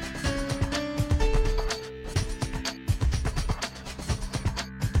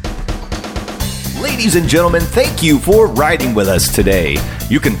 Ladies and gentlemen, thank you for riding with us today.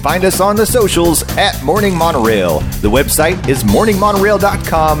 You can find us on the socials at Morning Monorail. The website is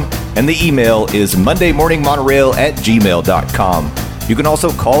morningmonorail.com, and the email is mondaymorningmonorail@gmail.com. You can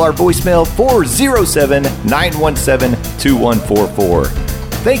also call our voicemail 407-917-2144.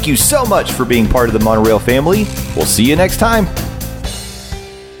 Thank you so much for being part of the Monorail family. We'll see you next time.